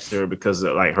attached to her because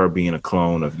of her being a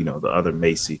clone of, the other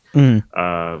Macy.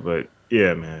 But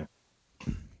yeah, man.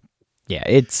 Yeah,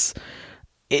 it's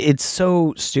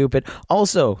so stupid.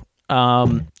 Also,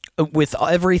 with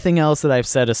everything else that I've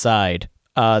set aside,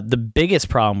 the biggest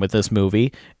problem with this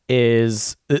movie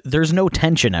is there's no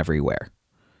tension everywhere.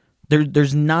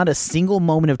 There's not a single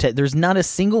moment of there's not a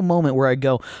single moment where I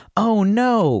go, oh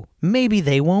no, maybe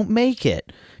they won't make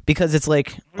it, because it's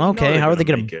like, okay, how are they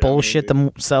going to bullshit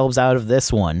themselves out of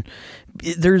this one?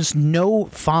 There's no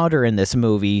fodder in this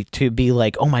movie to be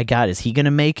like, oh my god, is he going to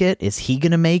make it? Is he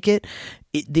going to make it?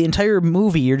 The entire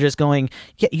movie, you're just going,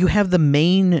 yeah, you have the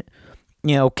main,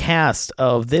 cast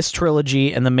of this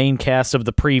trilogy and the main cast of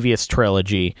the previous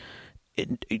trilogy.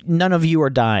 None of you are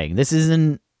dying. This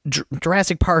isn't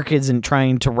Jurassic Park isn't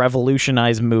trying to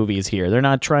revolutionize movies here. They're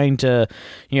not trying to,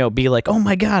 be like, oh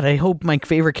my god, I hope my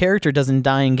favorite character doesn't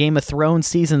die in Game of Thrones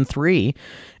season 3.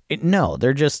 No,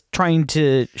 they're just trying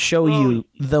to show you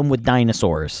them with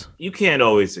dinosaurs. You can't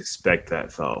always expect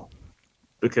that, though,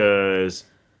 because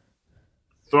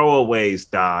throwaways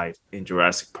died in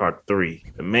Jurassic Park 3.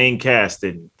 The main cast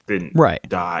didn't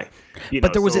die.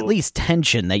 But there was at least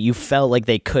tension that you felt like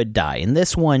they could die. In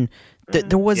this one,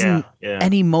 there wasn't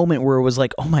any moment where it was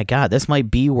like, oh my god, this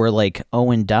might be where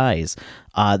Owen dies.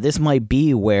 This might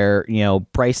be where,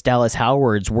 Bryce Dallas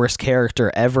Howard's worst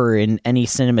character ever in any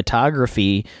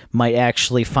cinematography might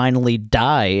actually finally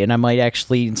die, and I might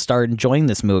actually start enjoying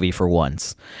this movie for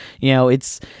once. Everything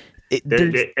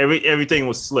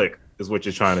was slick, is what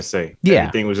you're trying to say. Yeah.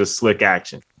 Everything was just slick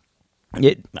action.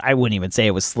 I wouldn't even say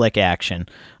it was slick action.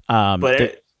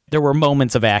 But there were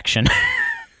moments of action.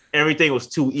 Everything was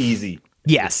too easy.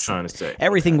 Yes. Trying to say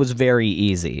everything was very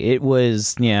easy. It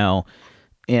was,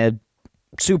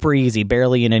 super easy,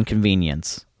 barely an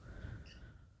inconvenience.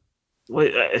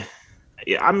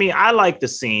 I mean, I like the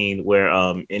scene where,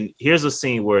 and here's a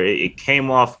scene where it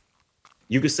came off.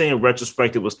 You could say in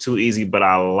retrospect it was too easy, but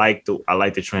I like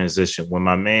the transition when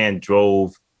my man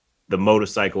drove the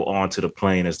motorcycle onto the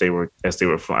plane as they were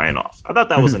flying off. I thought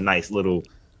that was a nice little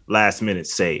last minute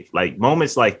save.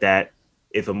 Moments like that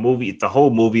if the whole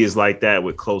movie is like that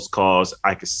with close calls,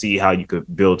 I could see how you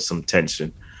could build some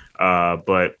tension.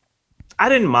 But I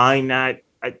didn't mind that.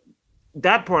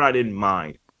 That part I didn't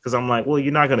mind because I'm like, well,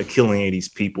 you're not gonna kill any of these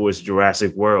people. It's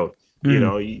Jurassic World. You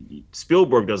know,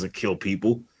 Spielberg doesn't kill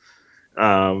people.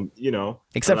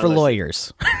 Except for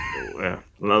lawyers.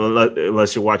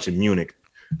 Unless you're watching Munich.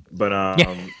 But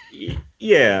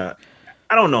yeah,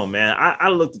 I don't know, man. I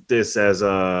looked at this as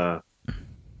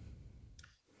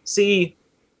see,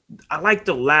 I like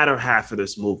the latter half of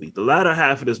this movie. The latter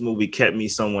half of this movie kept me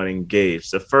somewhat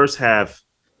engaged. The first half,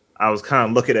 I was kind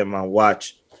of looking at my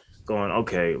watch, going,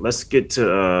 okay, let's get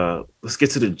to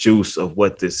the juice of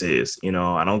what this is. You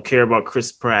know, I don't care about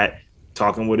Chris Pratt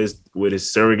talking with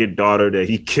his surrogate daughter that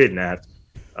he kidnapped.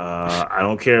 I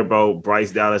don't care about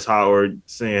Bryce Dallas Howard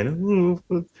saying,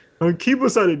 keep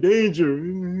us out of danger.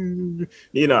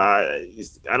 You know,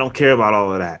 I don't care about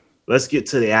all of that. Let's get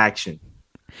to the action.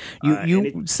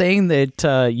 You saying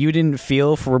that you didn't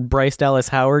feel for Bryce Dallas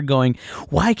Howard going,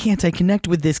 why can't I connect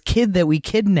with this kid that we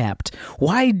kidnapped?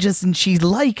 Why doesn't she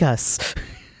like us?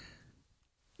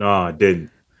 No, I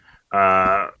didn't.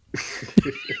 I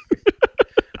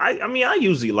mean, I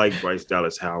usually like Bryce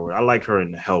Dallas Howard. I like her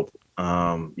in The Help.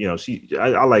 You know,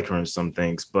 I like her in some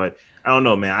things, but I don't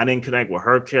know, man. I didn't connect with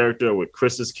her character, with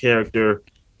Chris's character.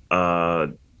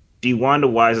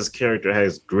 DeWanda Wise's character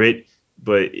has grit,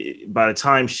 but by the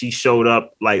time she showed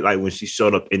up, like when she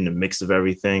showed up in the mix of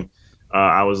everything,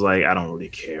 I was like, I don't really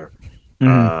care.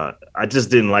 I just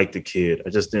didn't like the kid.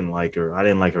 I just didn't like her. I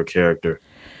didn't like her character.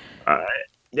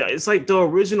 Yeah, it's like the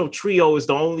original trio were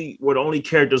the only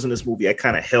characters in this movie I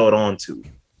kind of held on to.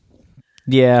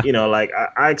 Yeah. You know, like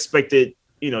I expected,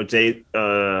 you know, Jeff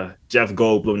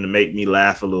Goldblum to make me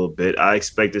laugh a little bit. I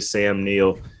expected Sam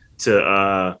Neill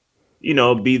to, you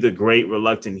know, be the great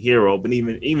reluctant hero. But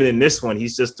even in this one,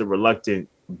 he's just a reluctant,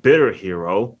 bitter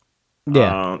hero.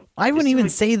 Yeah. I wouldn't even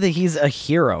say that he's a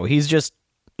hero. He's just,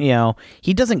 you know,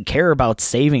 he doesn't care about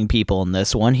saving people in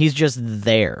this one. He's just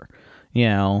there, you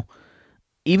know.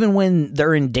 Even when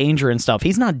they're in danger and stuff,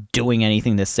 he's not doing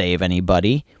anything to save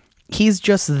anybody. He's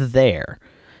just there.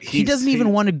 He doesn't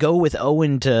even want to go with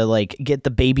Owen to like get the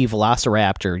baby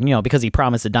velociraptor, you know, because he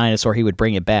promised the dinosaur he would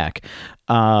bring it back.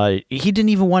 He didn't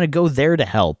even want to go there to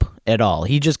help at all.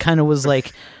 He just kind of was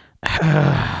like,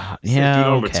 yeah, dude,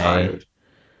 I'm okay. retired.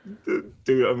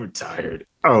 Dude, I'm retired.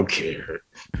 I don't care.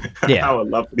 Yeah. I would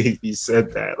love it if he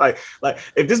said that. Like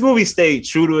if this movie stayed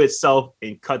true to itself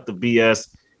and cut the BS,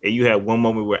 and you had one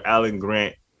moment where Alan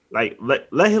Grant, like,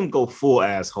 let him go full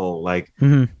asshole. Like,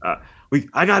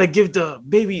 I gotta give the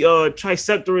baby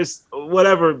Triceratops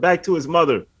whatever back to his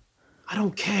mother. I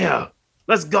don't care.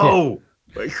 Let's go.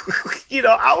 Yeah. Like, you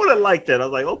know, I would have liked that. I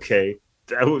was like, okay,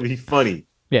 that would be funny.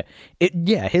 Yeah.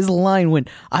 His line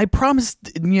went, I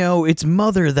promised, you know, its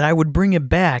mother that I would bring it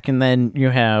back, and then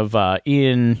you have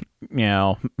Ian, you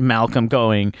know, Malcolm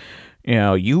going, you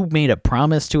know, you made a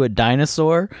promise to a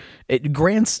dinosaur.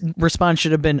 Grant's response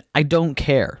should have been, I don't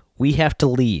care. We have to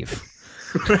leave.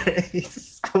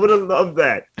 I would have loved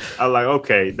that. I'm like,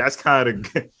 okay, that's kind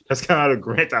of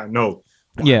Grant I know.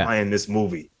 Why am I in this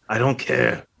movie? I don't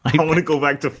care. I want to go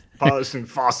back to polishing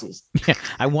fossils. Yeah,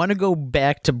 I want to go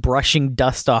back to brushing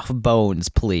dust off bones,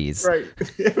 please. Right.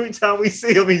 Every time we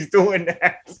see him, he's doing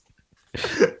that.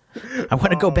 I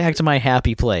want to go back to my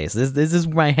happy place. This is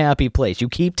my happy place. You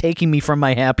keep taking me from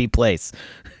my happy place.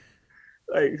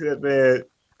 Like I said, man,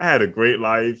 I had a great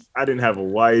life. I didn't have a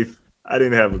wife. I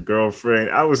didn't have a girlfriend.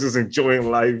 I was just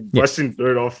enjoying life, brushing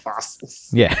dirt off fossils.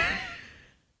 Yeah.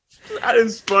 That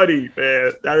is funny,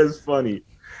 man. That is funny.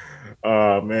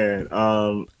 Oh, man.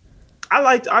 I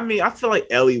feel like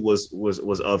Ellie was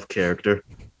of character.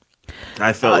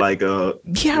 I felt like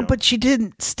but she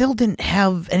still didn't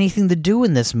have anything to do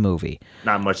in this movie.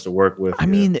 Not much to work with. I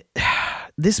mean,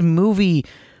 this movie,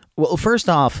 well, first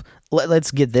off,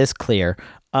 let's get this clear.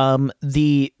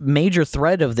 The major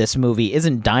threat of this movie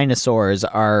isn't dinosaurs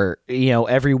are, you know,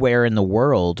 everywhere in the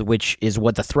world, which is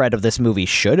what the threat of this movie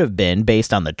should have been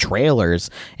based on the trailers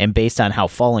and based on how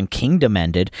Fallen Kingdom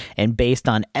ended and based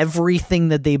on everything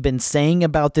that they've been saying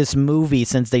about this movie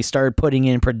since they started putting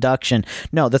it in production.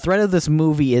 No, the threat of this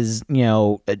movie is, you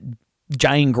know,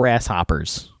 giant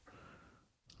grasshoppers.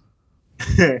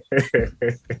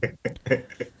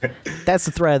 That's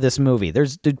the threat of this movie.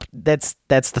 That's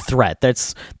the threat.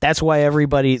 That's why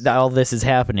all this is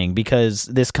happening, because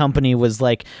this company was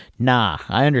like, nah,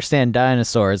 I understand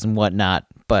dinosaurs and whatnot,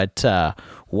 but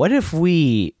what if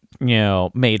we, you know,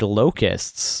 made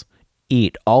locusts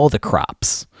eat all the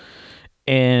crops?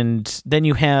 And then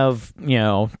you have,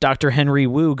 Dr. Henry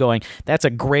Wu going, that's a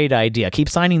great idea. Keep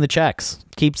signing the checks.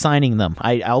 Keep signing them.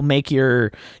 I'll make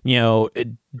your,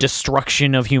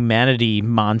 destruction of humanity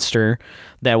monster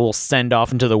that will send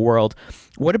off into the world.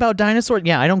 What about dinosaurs?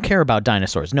 Yeah, I don't care about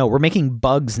dinosaurs. No, we're making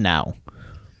bugs now.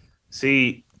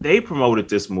 See, they promoted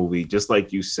this movie just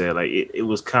like you said. Like it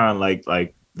was kind of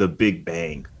like the Big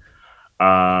Bang.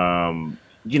 I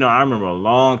remember a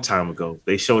long time ago,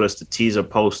 they showed us the teaser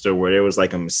poster where there was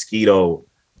like a mosquito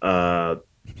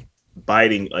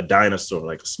biting a dinosaur,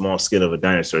 like a small skin of a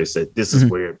dinosaur. They said, this is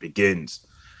where it begins.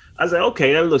 I was like,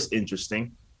 okay, that looks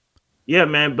interesting. Yeah,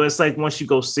 man. But it's like, once you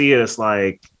go see it, it's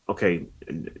like, okay,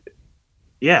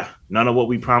 yeah, none of what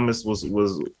we promised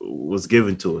was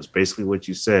given to us. Basically what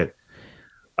you said.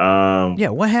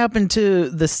 What happened to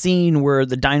the scene where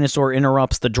the dinosaur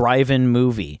interrupts the drive-in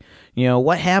movie?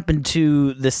 What happened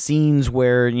to the scenes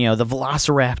where, the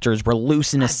velociraptors were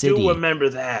loose in a city? I do remember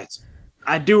that.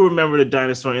 I do remember the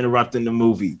dinosaur interrupting the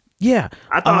movie. Yeah.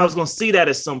 I thought I was going to see that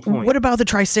at some point. What about the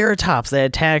Triceratops that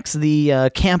attacks the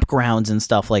campgrounds and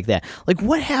stuff like that? Like,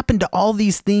 what happened to all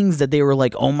these things that they were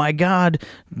like, oh my God,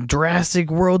 Jurassic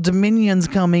World Dominion's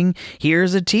coming.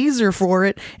 Here's a teaser for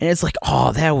it. And it's like,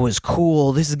 oh, that was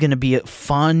cool. This is going to be a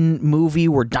fun movie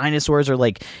where dinosaurs are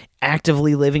like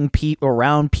actively living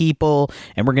around people,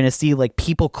 and we're gonna see like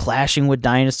people clashing with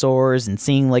dinosaurs and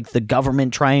seeing like the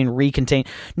government try and recontain.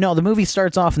 No, the movie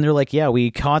starts off and they're like, yeah,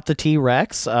 we caught the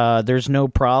T-Rex, there's no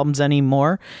problems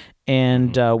anymore,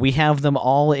 and we have them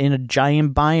all in a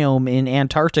giant biome in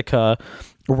Antarctica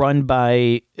run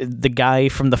by the guy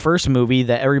from the first movie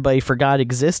that everybody forgot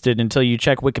existed until you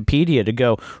check Wikipedia to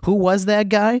go, who was that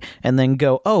guy? And then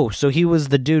go, oh, so he was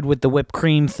the dude with the whipped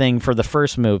cream thing for the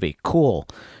first movie. Cool.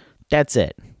 That's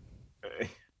it.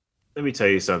 Let me tell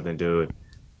you something, dude.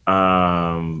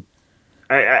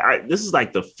 This is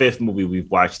like the fifth movie we've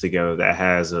watched together that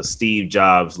has a Steve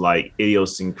Jobs like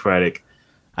idiosyncratic.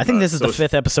 I think this is the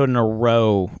fifth episode in a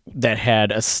row that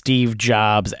had a Steve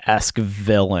Jobs-esque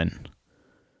villain.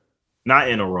 Not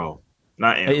in a row.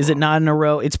 Is it not in a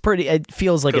row? It's pretty. It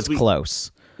feels like it's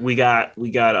close. We got.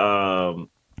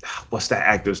 What's that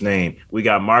actor's name? We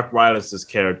got Mark Rylance's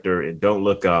character in Don't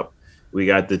Look Up. We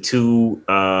got the two.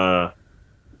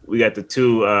 We got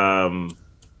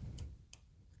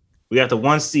the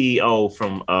one CEO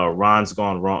from Ron's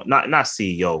Gone Wrong. Not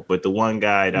CEO, but the one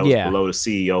guy that was below the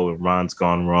CEO in Ron's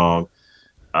Gone Wrong.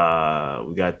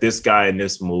 We got this guy in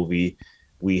this movie.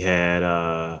 We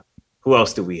had who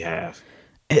else did we have?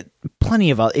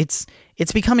 Plenty of it's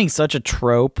becoming such a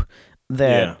trope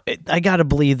that I gotta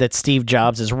believe that Steve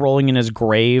Jobs is rolling in his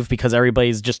grave because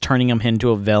everybody's just turning him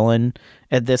into a villain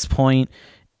at this point.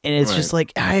 And it's just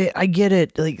like, I get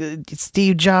it. Like,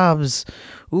 Steve Jobs,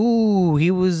 ooh, he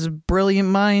was a brilliant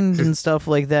mind and stuff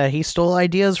like that. He stole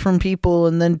ideas from people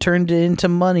and then turned it into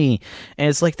money. And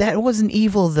it's like, that wasn't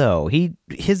evil, though.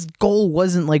 His goal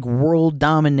wasn't, like, world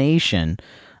domination.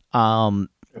 World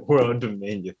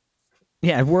dominion.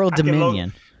 Yeah, world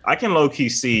dominion. I can low-key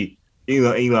see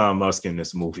Elon Musk in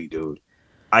this movie, dude.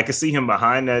 I can see him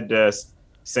behind that desk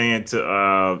saying to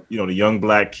the young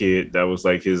black kid that was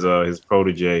like his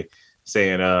protege,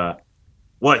 saying,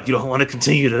 what, you don't want to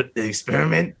continue the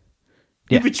experiment?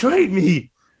 You betrayed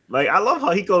me. Like, I love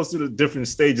how he goes through the different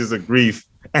stages of grief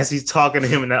as he's talking to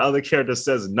him and that other character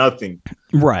says nothing.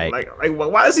 Right. Like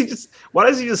why does he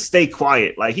just stay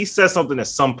quiet? Like, he says something at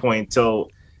some point until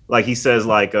like he says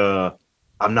like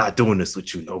I'm not doing this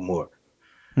with you no more.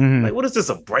 Mm-hmm. Like, what is this,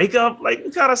 a breakup? Like,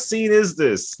 what kind of scene is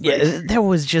this? Yeah, that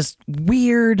was just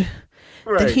weird.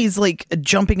 Right. That he's like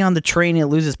jumping on the train and it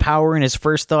loses power, and his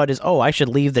first thought is, oh, I should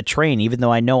leave the train, even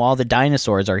though I know all the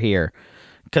dinosaurs are here.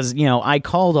 Because, I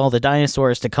called all the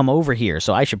dinosaurs to come over here,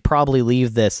 so I should probably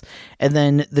leave this. And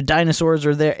then the dinosaurs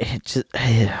are there.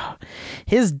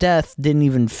 His death didn't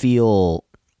even feel...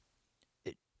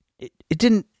 It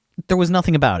didn't... There was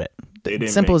nothing about it.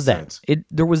 Simple as that.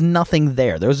 There was nothing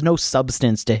there. There was no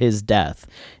substance to his death.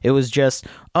 It was just,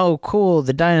 oh, cool,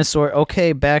 the dinosaur.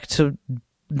 Okay, back to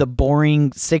the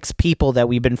boring 6 people that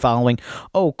we've been following.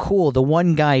 Oh, cool, the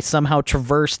one guy somehow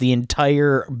traversed the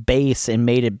entire base and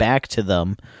made it back to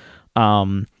them.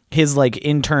 His like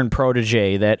intern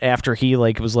protege that after he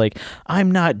like was like,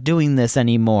 I'm not doing this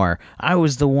anymore. I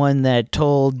was the one that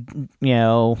told,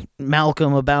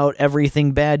 Malcolm about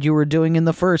everything bad you were doing in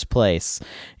the first place.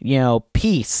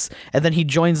 Peace. And then he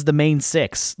joins the main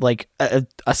 6 like a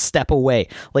step away.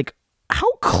 Like,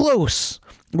 how close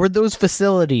were those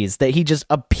facilities that he just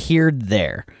appeared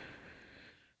there?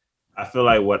 I feel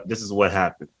like this is what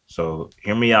happened. So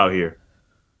hear me out here.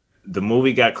 The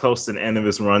movie got close to the end of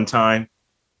its runtime.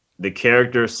 the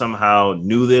character somehow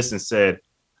knew this and said,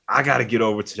 I got to get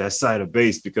over to that side of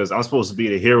base because I'm supposed to be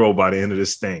the hero by the end of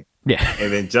this thing. Yeah.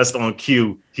 And then just on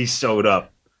cue, he showed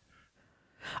up.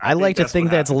 I like to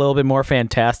think that's a little bit more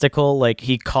fantastical. Like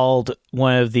he called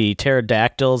one of the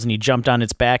pterodactyls and he jumped on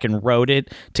its back and rode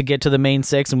it to get to the main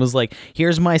six and was like,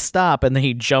 here's my stop. And then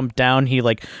he jumped down. He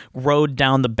like rode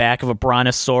down the back of a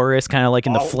brontosaurus, kind of like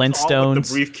in the Flintstones. All with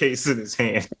the briefcase in his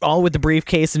hand. All with the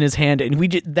briefcase in his hand. And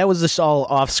that was just all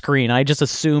off screen. I just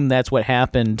assumed that's what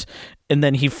happened. And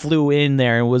then he flew in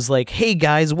there and was like, hey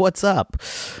guys, what's up?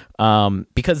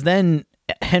 Because then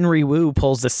Henry Wu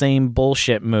pulls the same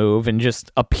bullshit move and just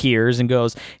appears and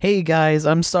goes, hey guys,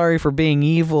 I'm sorry for being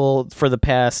evil for the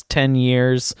past 10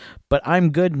 years, but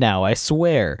I'm good now, I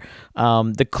swear.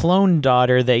 The clone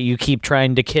daughter that you keep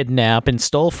trying to kidnap and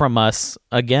stole from us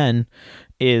again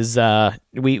is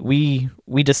we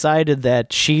decided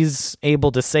that she's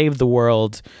able to save the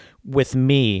world with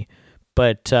me,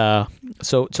 but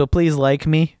so please like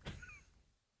me.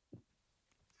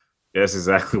 That's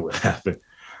exactly what happened.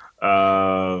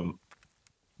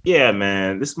 Yeah,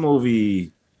 man, this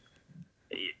movie,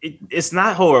 it's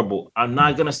not horrible. I'm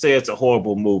not gonna say it's a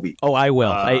horrible movie. Oh, I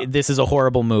will. This is a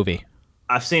horrible movie.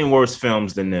 I've seen worse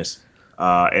films than this,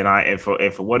 and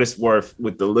for what it's worth,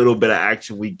 with the little bit of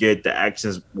action we get, the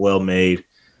action's well made.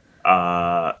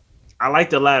 I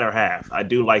like the latter half. I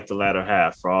do like the latter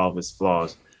half for all of its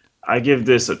flaws. I give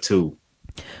this a 2.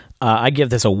 I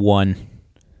give this a 1.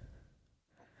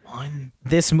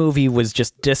 This movie was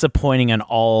just disappointing in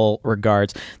all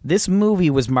regards. This movie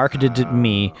was marketed to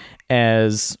me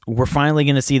as we're finally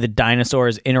going to see the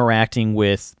dinosaurs interacting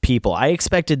with people. I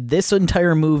expected this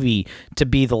entire movie to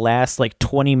be the last like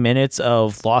 20 minutes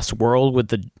of Lost World with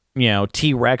the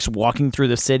T-Rex walking through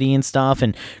the city and stuff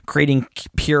and creating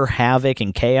pure havoc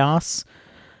and chaos.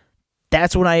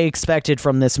 That's what I expected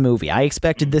from this movie. I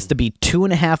expected this to be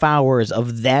 2.5 hours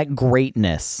of that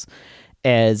greatness.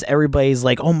 As everybody's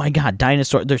like, oh my God,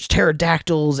 dinosaur, there's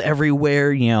pterodactyls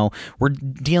everywhere. We're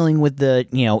dealing with the,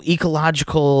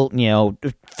 ecological,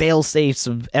 fail safes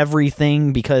of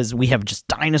everything because we have just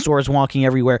dinosaurs walking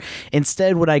everywhere.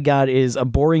 Instead, what I got is a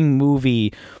boring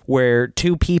movie where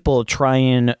two people try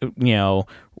and,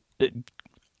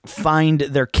 find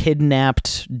their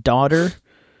kidnapped daughter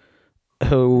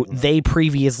who they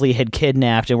previously had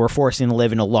kidnapped and were forcing to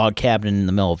live in a log cabin in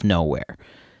the middle of nowhere.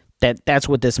 That's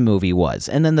what this movie was.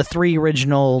 And then the 3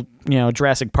 original,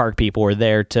 Jurassic Park people were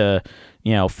there to,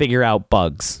 figure out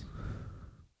bugs.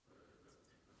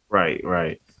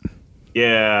 Right.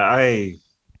 Yeah,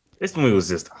 this movie was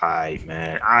just aight,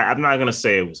 man. I'm not going to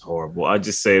say it was horrible. I'll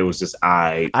just say it was just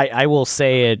aight. I will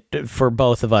say it for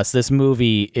both of us. This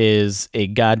movie is a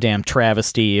goddamn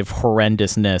travesty of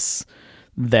horrendousness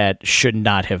that should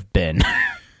not have been.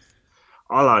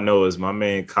 All I know is my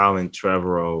man Colin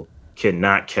Trevorrow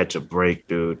cannot catch a break,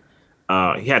 dude.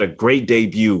 He had a great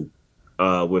debut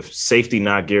with Safety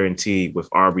Not Guaranteed with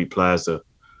Aubrey Plaza.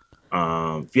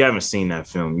 If you haven't seen that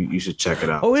film, you should check it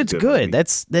out. Oh, it's good.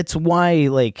 That's why,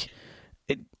 like,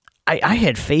 I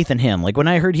had faith in him. Like, when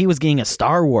I heard he was getting a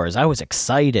Star Wars, I was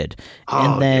excited.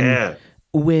 And then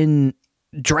when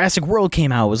Jurassic World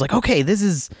came out, I was like, okay, this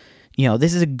is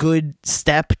a good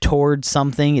step towards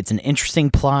something. It's an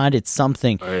interesting plot. It's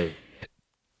something. Right.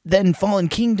 Then Fallen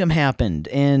Kingdom happened,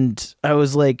 and I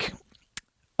was like,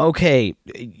 okay,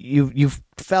 you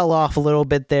fell off a little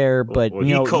bit there, but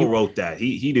he co-wrote that.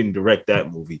 He didn't direct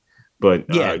that movie, but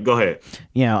yeah, go ahead.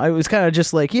 I was kind of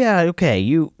just like, yeah, okay,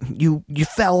 you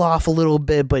fell off a little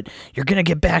bit, but you're gonna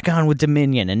get back on with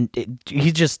Dominion, and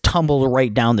he just tumbled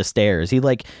right down the stairs. He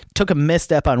like took a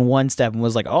misstep on one step and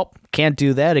was like, oh, can't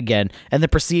do that again, and then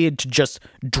proceeded to just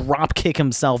drop kick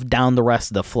himself down the rest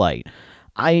of the flight.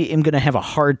 I am going to have a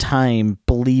hard time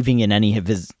believing in any of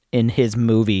his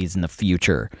movies in the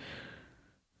future.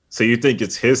 So you think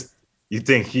you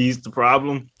think he's the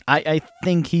problem? I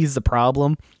think he's the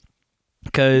problem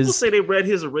because people say they read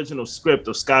his original script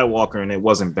of Skywalker and it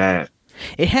wasn't bad.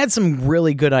 It had some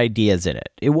really good ideas in it.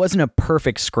 It wasn't a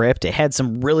perfect script. It had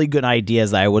some really good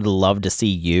ideas that I would love to see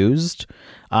used.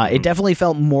 It definitely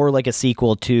felt more like a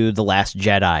sequel to The Last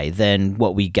Jedi than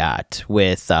what we got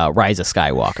with Rise of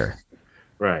Skywalker.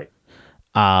 Right.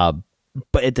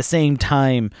 But at the same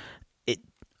time,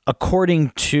 according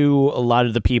to a lot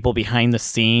of the people behind the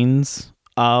scenes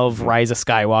of Rise of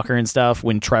Skywalker and stuff,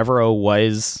 when Trevorrow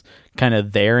was kind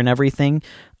of there and everything,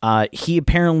 he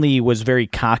apparently was very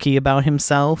cocky about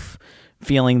himself,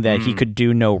 feeling that he could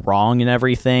do no wrong and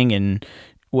everything, and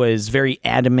was very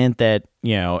adamant that,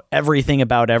 everything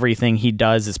about everything he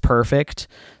does is perfect.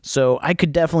 So I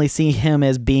could definitely see him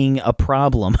as being a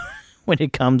problem when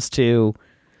it comes to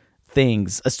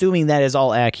things, assuming that is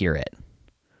all accurate.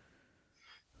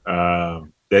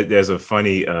 There's a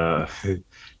funny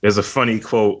there's a funny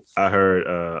quote I heard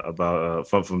about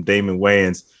from Damon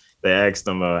Wayans. They asked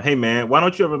him, "Hey man, why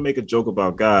don't you ever make a joke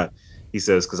about God?" He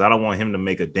says, "Because I don't want him to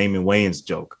make a Damon Wayans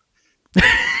joke."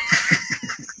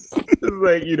 It's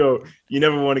like, you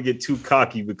never want to get too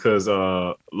cocky because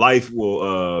life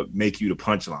will make you the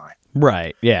punchline.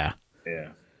 Right. Yeah. Yeah.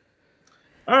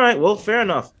 All right. Well, fair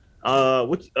enough.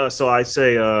 So I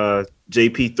say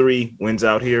JP3 wins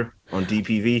out here on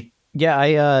DPV.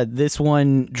 Yeah, this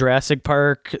one, Jurassic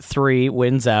Park 3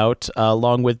 wins out,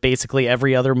 along with basically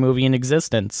every other movie in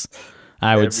existence,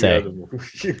 I would say.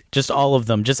 Just all of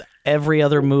them. Just every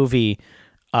other movie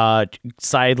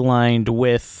sidelined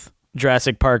with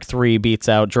Jurassic Park 3 beats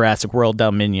out Jurassic World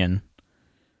Dominion.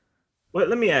 Well,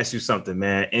 let me ask you something,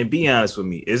 man, and be honest with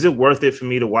me. Is it worth it for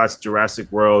me to watch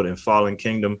Jurassic World and Fallen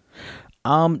Kingdom?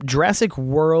 Jurassic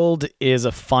World is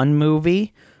a fun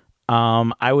movie.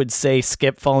 I would say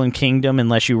skip Fallen Kingdom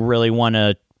unless you really want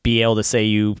to be able to say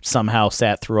you somehow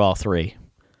sat through all three.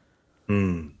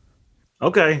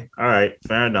 Okay. All right.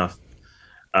 Fair enough.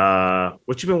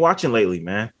 What you been watching lately,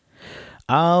 man?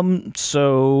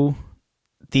 So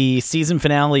the season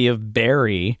finale of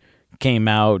Barry came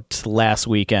out last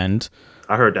weekend.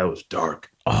 I heard that was dark.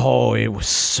 Oh, it was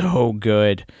so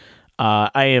good.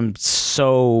 I am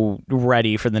so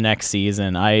ready for the next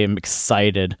season. I am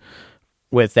excited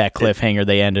with that cliffhanger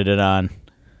they ended it on.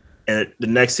 And the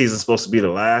next season is supposed to be the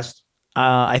last?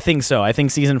 I think so. I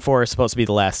think season 4 is supposed to be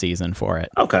the last season for it.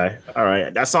 Okay. All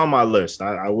right. That's on my list.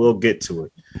 I will get to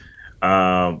it.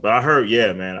 But I heard,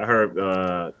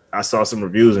 I saw some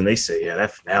reviews and they say,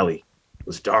 that finale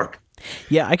was dark.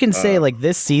 Yeah, I can say like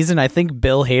this season, I think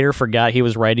Bill Hader forgot he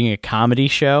was writing a comedy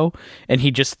show and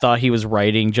he just thought he was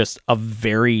writing just a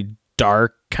very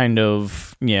dark kind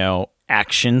of,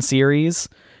 action series.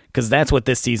 Because that's what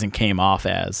this season came off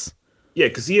as. Yeah,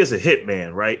 because he is a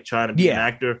hitman, right? Trying to be an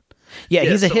actor. Yeah,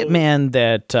 he's a hitman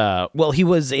that, he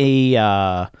was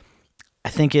I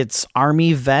think it's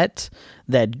Army vet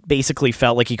that basically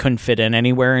felt like he couldn't fit in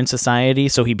anywhere in society.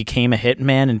 So he became a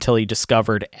hitman until he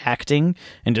discovered acting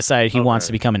and decided he wants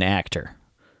to become an actor.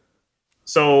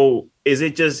 So is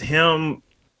it just him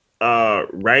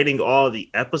writing all the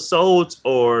episodes,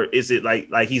 or is it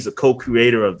like he's a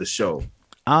co-creator of the show?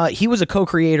 He was a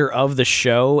co-creator of the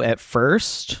show at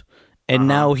first, and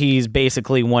now he's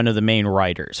basically one of the main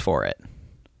writers for it.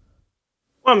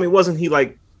 Well, I mean, wasn't he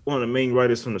like one of the main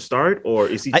writers from the start, or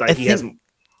is he like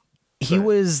he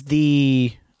was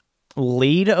the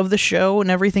lead of the show and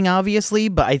everything, obviously,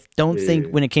 but I don't think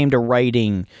when it came to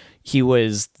writing, he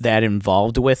was that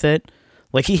involved with it.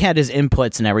 Like, he had his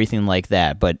inputs and everything like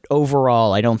that, but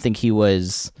overall, I don't think he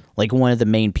was like one of the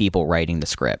main people writing the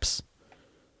scripts.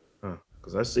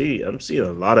 Because I'm seeing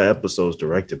a lot of episodes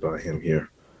directed by him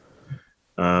here.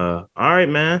 All right,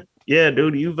 man. Yeah,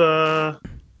 dude, you've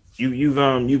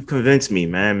convinced me,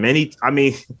 man.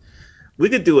 We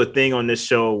could do a thing on this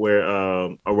show where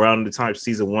around the time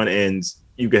season 1 ends,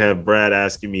 you could have Brad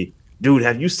asking me, dude,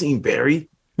 have you seen Barry?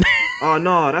 Oh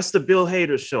no, that's the Bill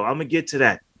Hader show. I'm gonna get to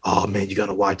that. Oh man, you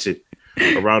gotta watch it.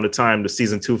 Around the time the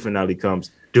season 2 finale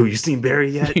comes, dude, you seen Barry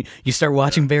yet? You start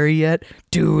watching Barry yet?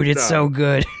 Dude, it's so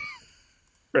good.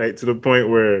 Right, to the point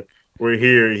where we're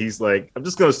here. He's like, I'm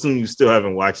just going to assume you still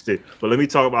haven't watched it, but let me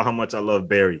talk about how much I love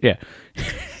Barry. Yeah.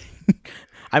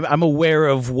 I'm aware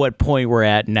of what point we're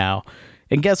at now.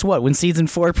 And guess what? When season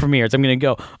 4 premieres, I'm going to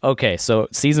go, okay, so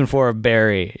season 4 of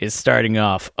Barry is starting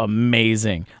off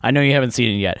amazing. I know you haven't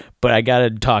seen it yet, but I got to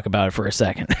talk about it for a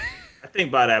second. I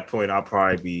think by that point, I'll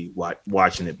probably be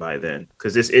watching it by then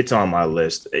because it's on my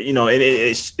list.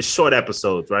 It's short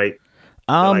episodes, right?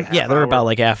 They're about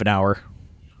like half an hour.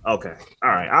 Okay. All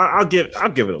right. I'll give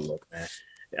it a look, man.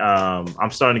 I'm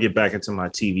starting to get back into my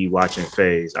TV watching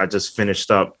phase. I just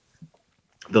finished up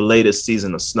the latest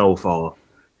season of Snowfall.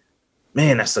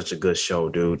 Man, that's such a good show,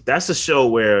 dude. That's a show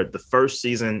where the first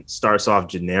season starts off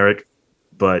generic,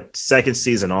 but second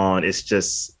season on, it's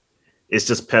just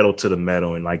pedal to the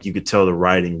metal. And like, you could tell the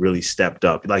writing really stepped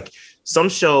up. Like some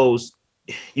shows,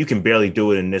 you can barely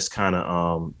do it in this kind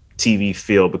of, TV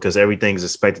field because everything is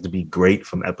expected to be great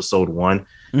from episode 1.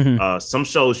 Mm-hmm. Some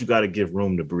shows you got to give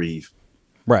room to breathe,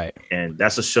 right? And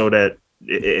that's a show that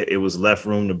it was left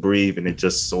room to breathe and it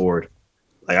just soared.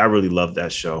 Like I really love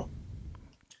that show.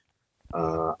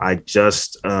 I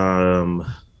just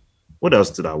what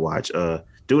else did I watch?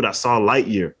 Dude, I saw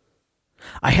Lightyear.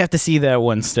 I have to see that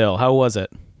one still. How was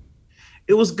it?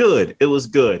 It was good.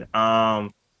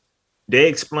 They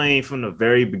explained from the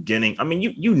very beginning. I mean,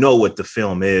 you know what the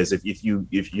film is if you're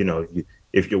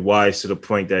wise to the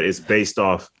point that it's based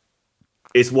off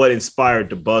it's what inspired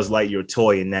the Buzz Lightyear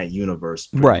toy in that universe,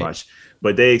 pretty much.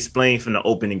 But they explain from the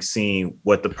opening scene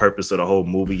what the purpose of the whole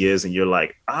movie is, and you're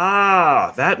like,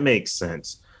 that makes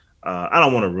sense. I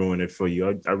don't want to ruin it for you.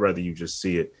 I'd rather you just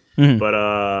see it. Mm-hmm.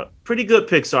 But pretty good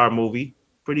Pixar movie.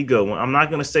 Pretty good one. I'm not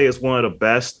going to say it's one of the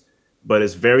best, but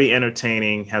it's very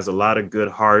entertaining, has a lot of good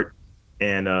heart,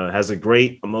 and has a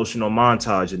great emotional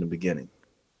montage in the beginning.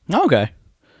 Okay.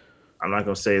 I'm not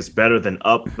going to say it's better than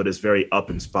Up, but it's very Up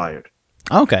inspired.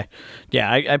 Okay.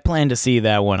 Yeah, I plan to see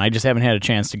that one. I just haven't had a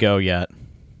chance to go yet.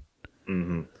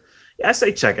 Mm-hmm. Yeah, I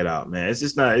say check it out, man.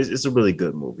 It's a really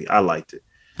good movie. I liked it.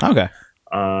 Okay.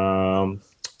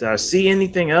 Did I see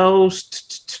anything else?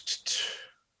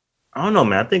 I don't know,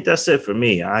 man. I think that's it for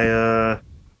me. I'm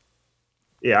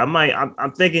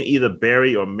thinking either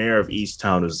Barry or Mayor of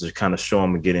Easttown is the kind of show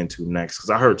I'm gonna get into next, because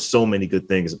I heard so many good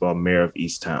things about Mayor of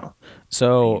Easttown.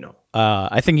 So,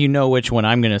 I think you know which one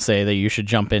I'm gonna say that you should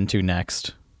jump into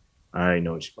next. I already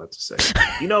know what you're about to say.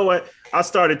 You know what? I'll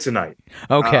start it tonight.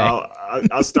 Okay.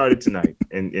 I'll start it tonight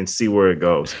and see where it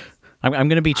goes. I'm going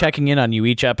to be checking in on you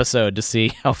each episode to see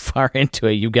how far into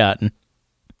it you've gotten.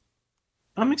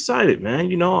 I'm excited, man.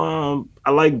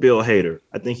 I like Bill Hader.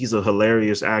 I think he's a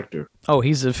hilarious actor. Oh,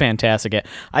 he's a fantastic actor.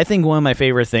 I think one of my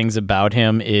favorite things about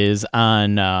him is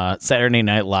on Saturday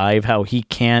Night Live, how he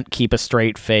can't keep a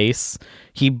straight face.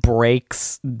 He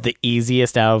breaks the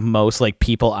easiest out of most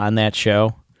people on that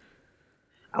show.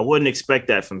 I wouldn't expect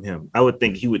that from him. I would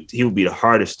think he would be the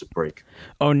hardest to break.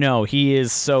 Oh no, he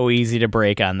is so easy to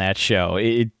break on that show.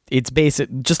 It's basic.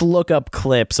 Just look up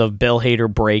clips of Bill Hader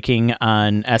breaking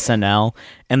on SNL,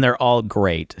 and they're all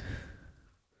great.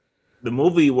 The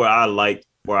movie where I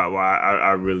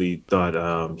really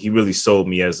thought he really sold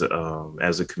me as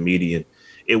a comedian.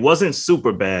 It wasn't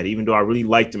super bad, even though I really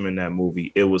liked him in that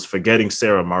movie. It was Forgetting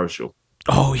Sarah Marshall.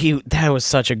 Oh, that was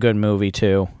such a good movie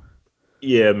too.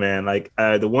 Yeah, man.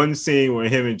 The one scene where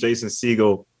him and Jason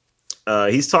Segel,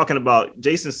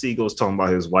 Jason Segel's talking about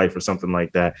his wife or something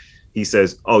like that. He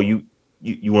says, "Oh, you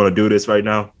want to do this right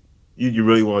now? You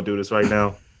really want to do this right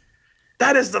now?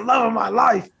 That is the love of my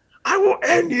life. I will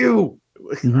end you."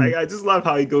 Mm-hmm. I just love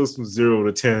how he goes from 0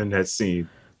 to 10 in that scene.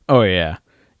 Oh yeah,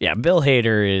 yeah. Bill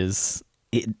Hader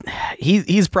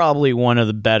he's probably one of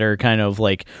the better kind of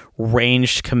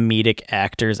ranged comedic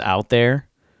actors out there.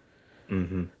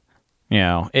 Mm-hmm.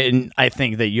 And I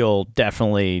think that you'll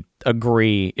definitely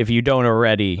agree. If you don't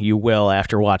already, you will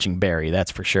after watching Barry.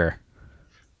 That's for sure.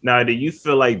 Now, do you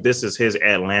feel like this is his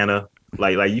Atlanta?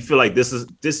 Like you feel like this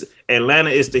Atlanta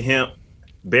is to him,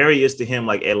 Barry is to him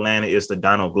like Atlanta is to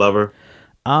Donald Glover?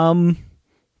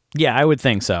 Yeah, I would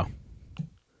think so.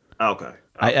 Okay.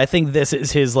 I think this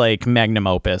is his magnum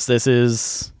opus. This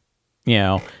is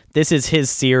his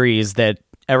series that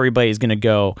everybody's going to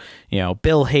go,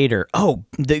 Bill Hader. Oh,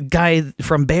 the guy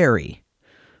from Barry.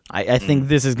 I think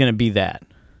this is going to be that.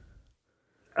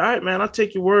 All right, man. I'll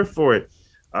take your word for it.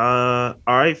 All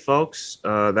right, folks.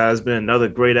 That has been another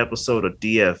great episode of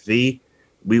DFV.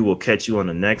 We will catch you on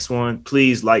the next one.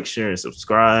 Please like, share, and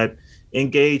subscribe.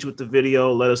 Engage with the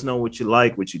video. Let us know what you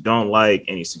like, what you don't like,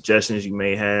 any suggestions you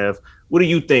may have. What do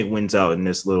you think wins out in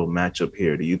this little matchup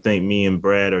here? Do you think me and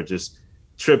Brad are just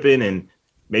tripping and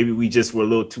maybe we just were a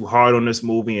little too hard on this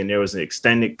movie and there was an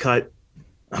extended cut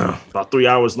about 3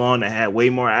 hours long that had way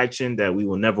more action that we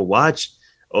will never watch?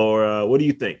 Or what do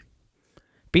you think?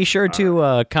 Be sure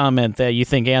to comment that you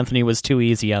think Anthony was too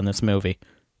easy on this movie.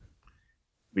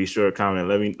 Be sure to comment.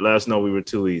 Let us know we were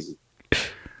too easy.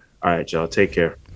 All right, y'all. Take care.